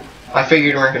 I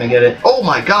figured we weren't gonna get it. Oh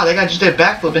my god, that guy just did a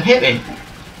backflip and hit me.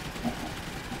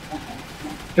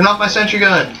 Get off my sentry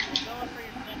gun. Go up for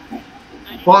your sentry.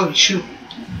 I need Whoa, to shoot. I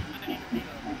need to reload.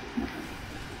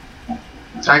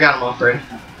 I got him off already. I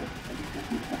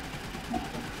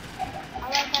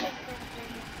like how it's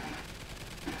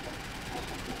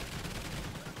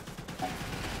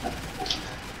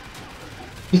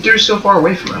He threw so far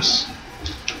away from us.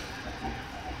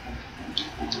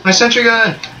 My sentry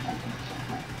gun!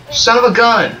 Son of a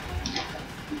gun!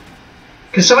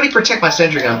 Can somebody protect my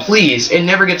sentry gun, please? It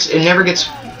never gets.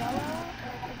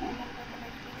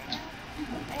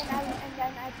 yellow, and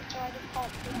then I just call it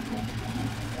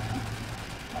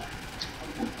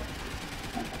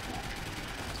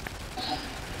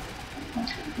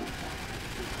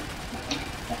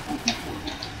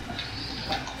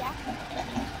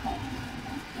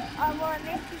well, it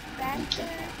makes you faster,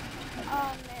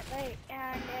 and it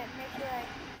makes you, like,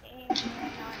 aim and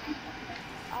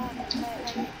but,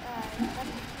 like, let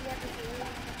me see every alien and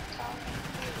stuff,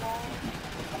 see walls.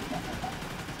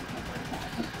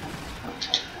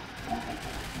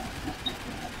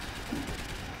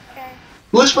 Okay,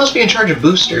 Who's supposed to be in charge of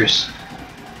boosters?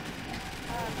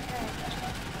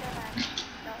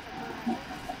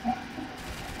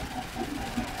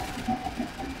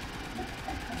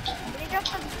 Can you drop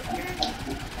some boosters?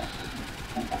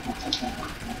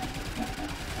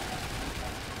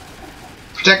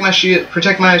 Protect my shield.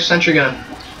 Protect my sentry gun.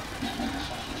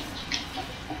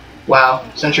 Wow,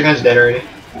 sentry gun's dead already.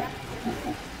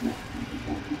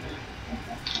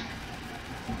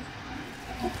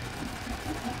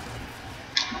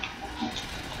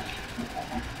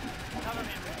 Cover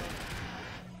me, reload.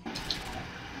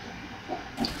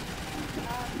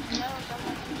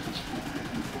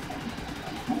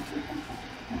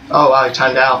 Oh wow, he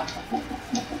timed out. You're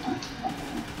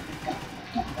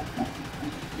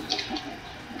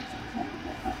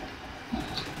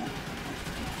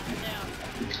down.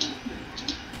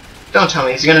 Don't tell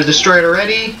me he's gonna destroy it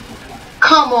already.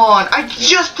 Come on, I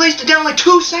just placed it down like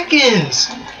 2 seconds.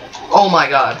 Oh my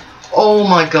god. Oh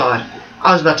my god.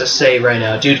 I was about to say right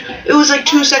now, dude. It was like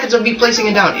 2 seconds of me placing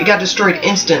it down. It got destroyed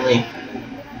instantly.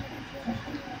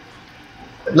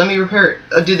 Let me repair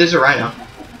it. Dude, there's a rhino.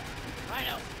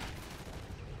 Rhino.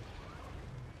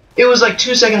 It was like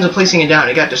 2 seconds of placing it down.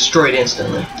 It got destroyed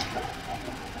instantly.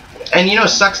 And you know, it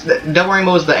sucks that Double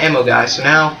Rainbow is the ammo guy. So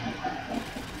now,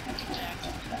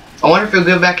 I wonder if he'll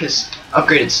give back his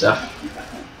upgraded stuff.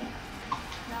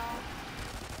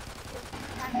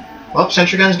 Well,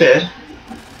 sentry gun's dead.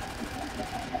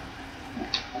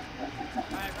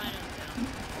 Alright, Rhino's down.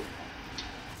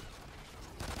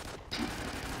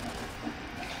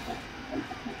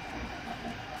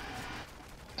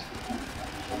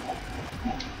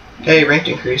 Hey, ranked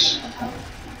increase.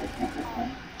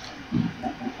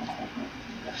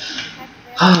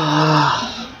 Ah.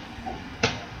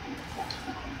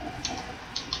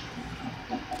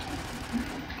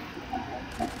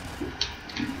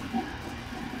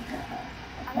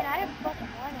 I mean, I have +1 ammo,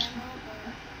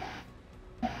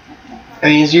 but... That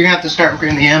means you're gonna have to start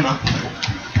upgrading the ammo. I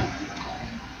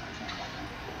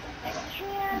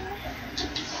can...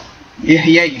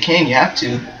 Yeah, you can. You have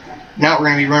to. Now we're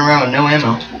gonna be running around with no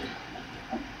ammo.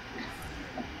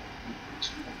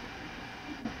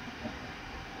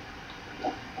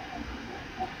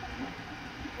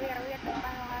 Wait, are we at the final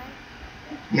high?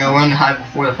 No, we're on the high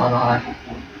before the final high.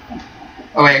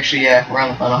 Oh wait, actually, yeah, we're on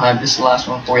the final high. This is the last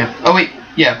one for you. Oh wait,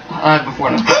 yeah,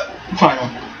 before the final.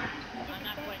 I'm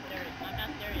not quite there. I'm not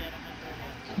there yet. I'm not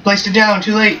there yet. Placed it down.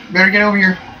 Too late. Better get over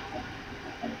here.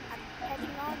 I'm catching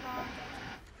on now.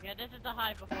 Yeah, this is the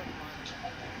high before the final.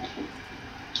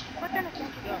 What kind of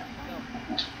sentry Go, gun? go.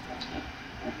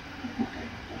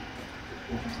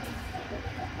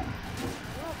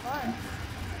 Oh, bud.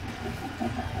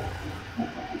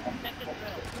 Check the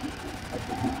drill.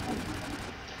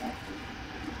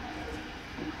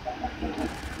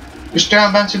 Just throw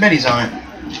out bouncy betties on it.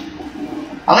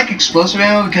 I like explosive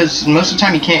ammo because most of the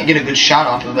time you can't get a good shot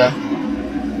off of them.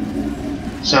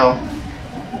 So,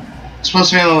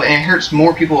 explosive ammo, and it hurts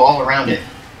more people all around it.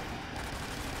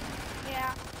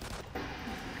 Yeah.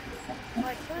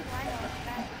 Like, those rhinos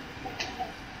fast.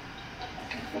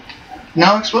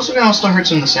 No, explosive ammo still hurts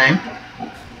them the same. I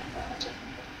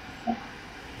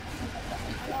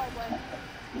know, but...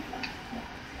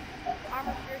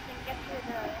 armor piercing gets you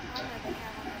the armor they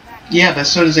have on their back. Yeah, but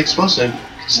so does explosive.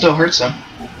 It still hurts them.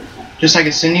 Just like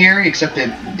incendiary, except it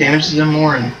damages them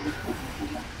more and...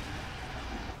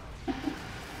 Can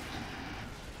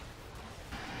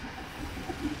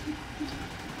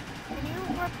you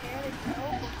repair the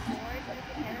drill before it does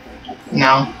the damage?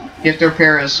 No. You have to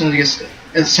repair it as soon as it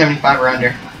gets 75 or under.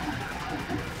 Okay,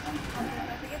 so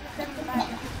if it gets to 75,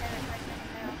 just repair it right then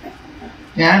and there, okay?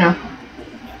 Yeah, I know.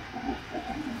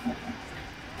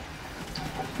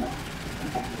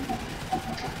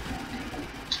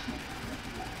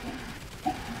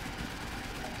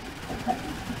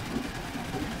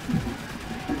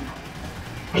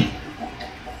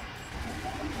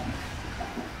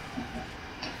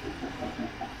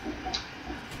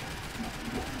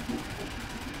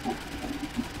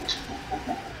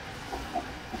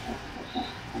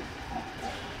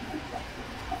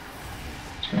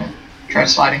 Try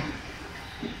sliding.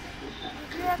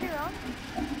 Do you have your own?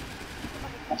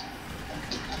 Okay.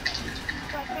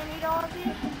 So I can't eat all of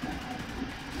these?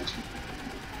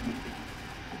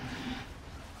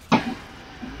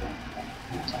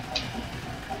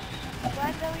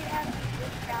 Glad that we have these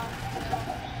discounts,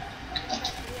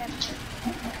 so we have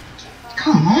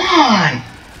Come on!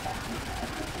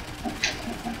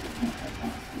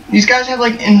 These guys have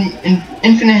like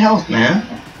infinite health, man.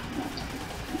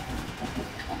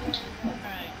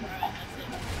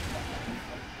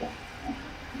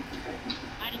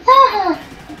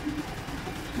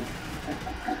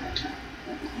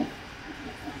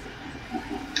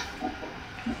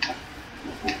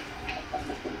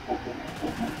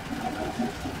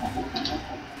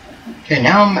 Okay,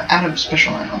 now I'm out of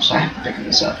special ammo, so I have to pick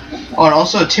this up. Oh, and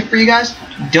also a tip for you guys: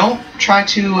 don't try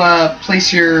to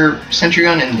place your sentry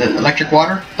gun in the electric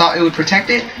water. Thought it would protect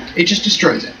it. It just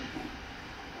destroys it.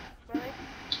 Really?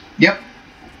 Yep.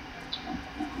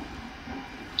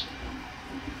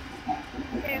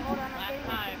 Okay, hold on, I'm getting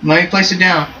it. Let me place it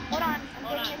down. Hold on,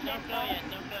 Hold on, don't go yet,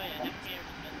 don't go yet. Have a beer.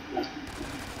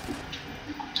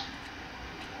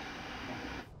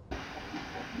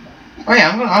 Oh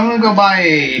yeah, I'm gonna go buy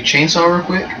a chainsaw real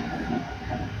quick.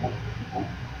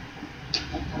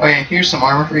 Oh yeah, here's some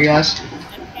armor for you guys.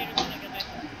 Navigator's gonna go back.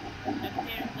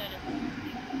 Navigator said it's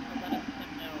to let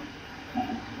them know.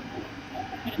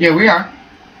 Yeah, we are.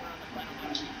 We're on the final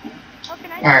map. Oh,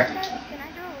 can I do Alright. that? Can I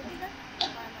do it with you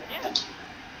guys?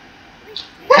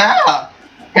 Yeah.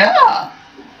 Yeah,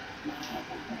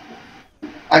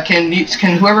 yeah.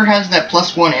 Can whoever has that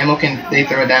 +1 ammo they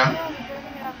throw it down?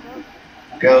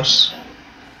 Ghosts.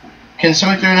 Can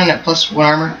somebody throw down that +1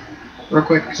 armor real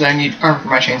quick? Because I need armor for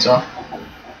my chainsaw.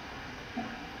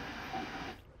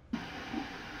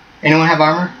 Anyone have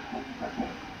armor?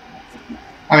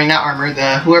 I mean, not armor.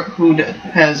 Who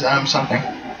has something.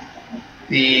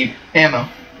 The ammo.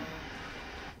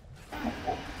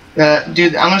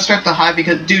 Dude, I'm gonna start the hive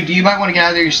because, dude, you might want to get out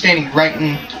of there. You're standing right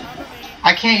in.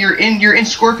 I can't. You're in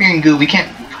scorpion goo. We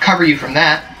can't cover you from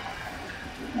that.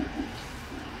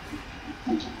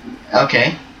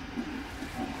 Okay.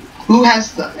 Who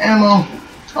has the ammo?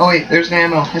 Oh wait, there's the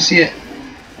ammo. I see it.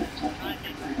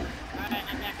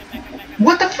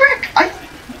 What the frick?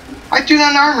 I threw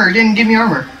down armor. It didn't give me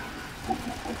armor.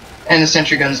 And the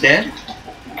sentry gun's dead.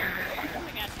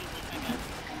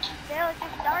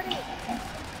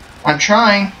 I'm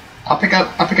trying. I'll pick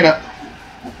it up.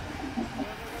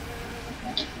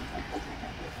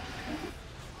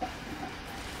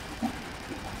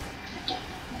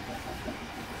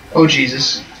 Oh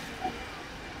Jesus.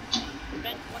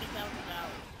 Bet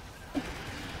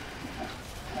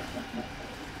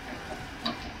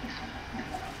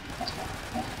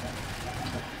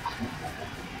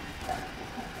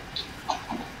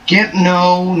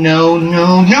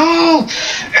 $20,000. No!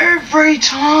 Every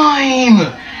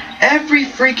time! Every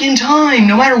freaking time!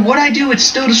 No matter what I do, it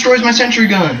still destroys my sentry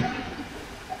gun.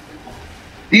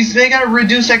 They gotta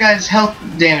reduce that guy's health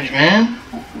damage, man.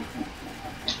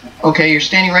 Okay, you're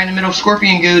standing right in the middle of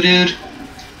scorpion goo, dude.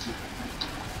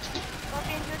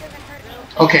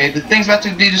 Okay, the thing's about to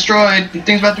be destroyed.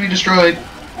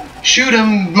 Shoot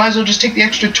him. Might as well just take the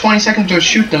extra 20 seconds to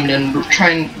shoot them, then try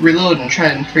and reload and try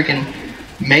and freaking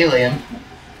melee him.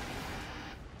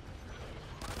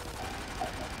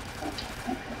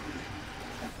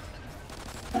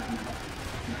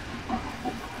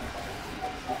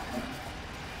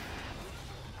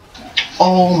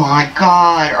 Oh my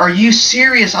god, are you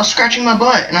serious? I was scratching my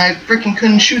butt and I freaking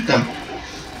couldn't shoot them.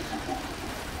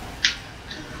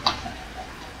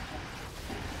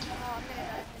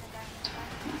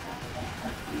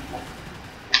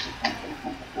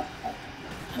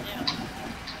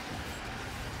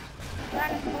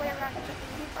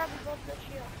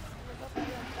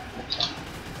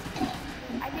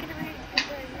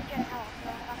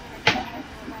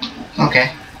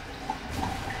 Okay.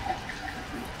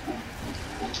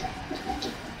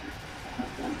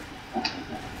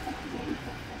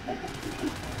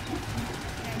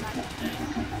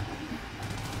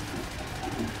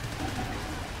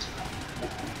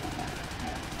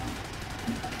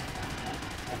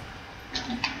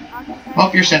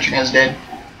 Oh, your sentry gun's dead.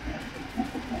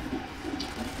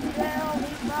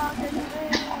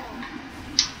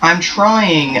 I'm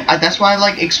trying. That's why I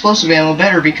like explosive ammo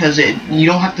better, because you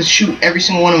don't have to shoot every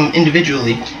single one of them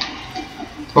individually.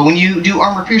 But when you do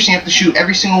armor piercing, you have to shoot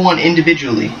every single one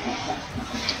individually.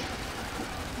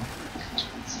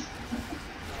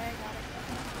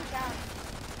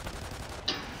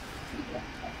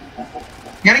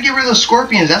 You gotta get rid of those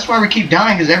scorpions. That's why we keep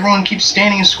dying, because everyone keeps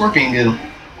standing in scorpion goo.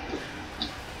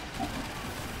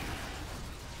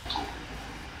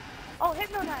 Oh,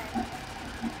 hypnotize.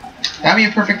 That'd be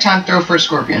a perfect time throw for a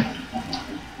scorpion.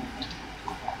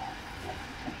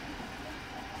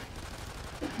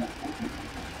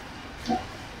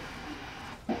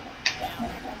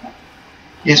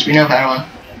 Yes, we know that one.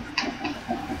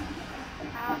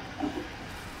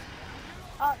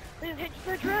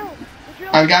 The drill.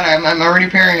 I've got it. I'm already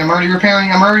repairing. I'm already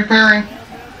repairing. I'm already repairing.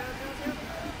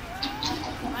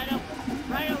 Rhino.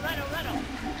 I'm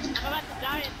about to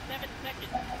die in 7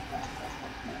 seconds.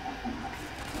 I'm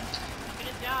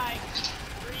gonna die.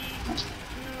 3, 2,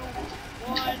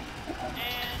 1,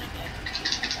 and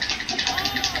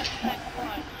that's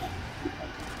one.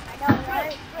 I know,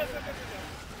 right?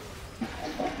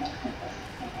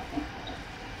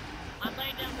 I'm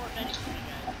laying down more bedding for you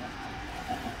guys.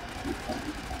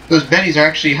 Those betties are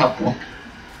actually helpful.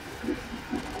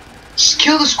 Just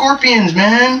kill the scorpions,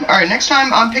 man. All right, next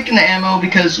time I'm picking the ammo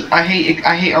because I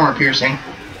hate armor piercing.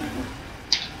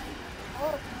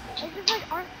 Oh, it's just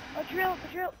like a drill.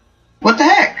 What the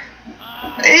heck?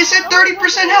 It said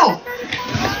 30% health.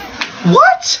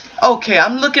 What? Okay,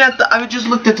 I'm looking at I just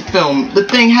looked at the film. The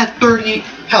thing had 30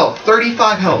 health,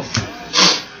 35 health.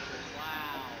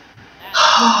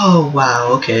 Oh wow.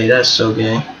 Okay, that's so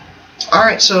gay. All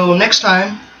right, so next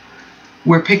time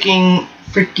we're picking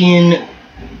freaking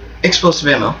explosive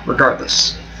ammo,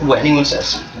 regardless of what anyone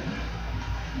says.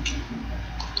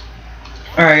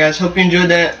 Alright guys, hope you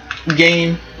enjoyed that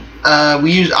game.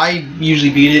 I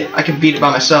usually beat it. I can beat it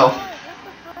by myself.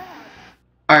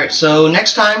 Alright, so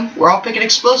next time we're all picking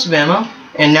explosive ammo,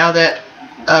 and now that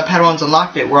Padawan's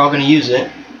unlocked it, we're all going to use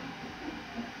it.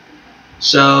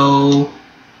 So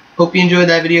hope you enjoyed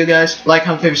that video, guys. Like,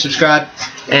 comment, favorite, subscribe,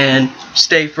 and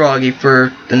stay froggy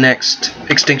for the next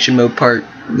Extinction mode part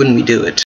when we do it.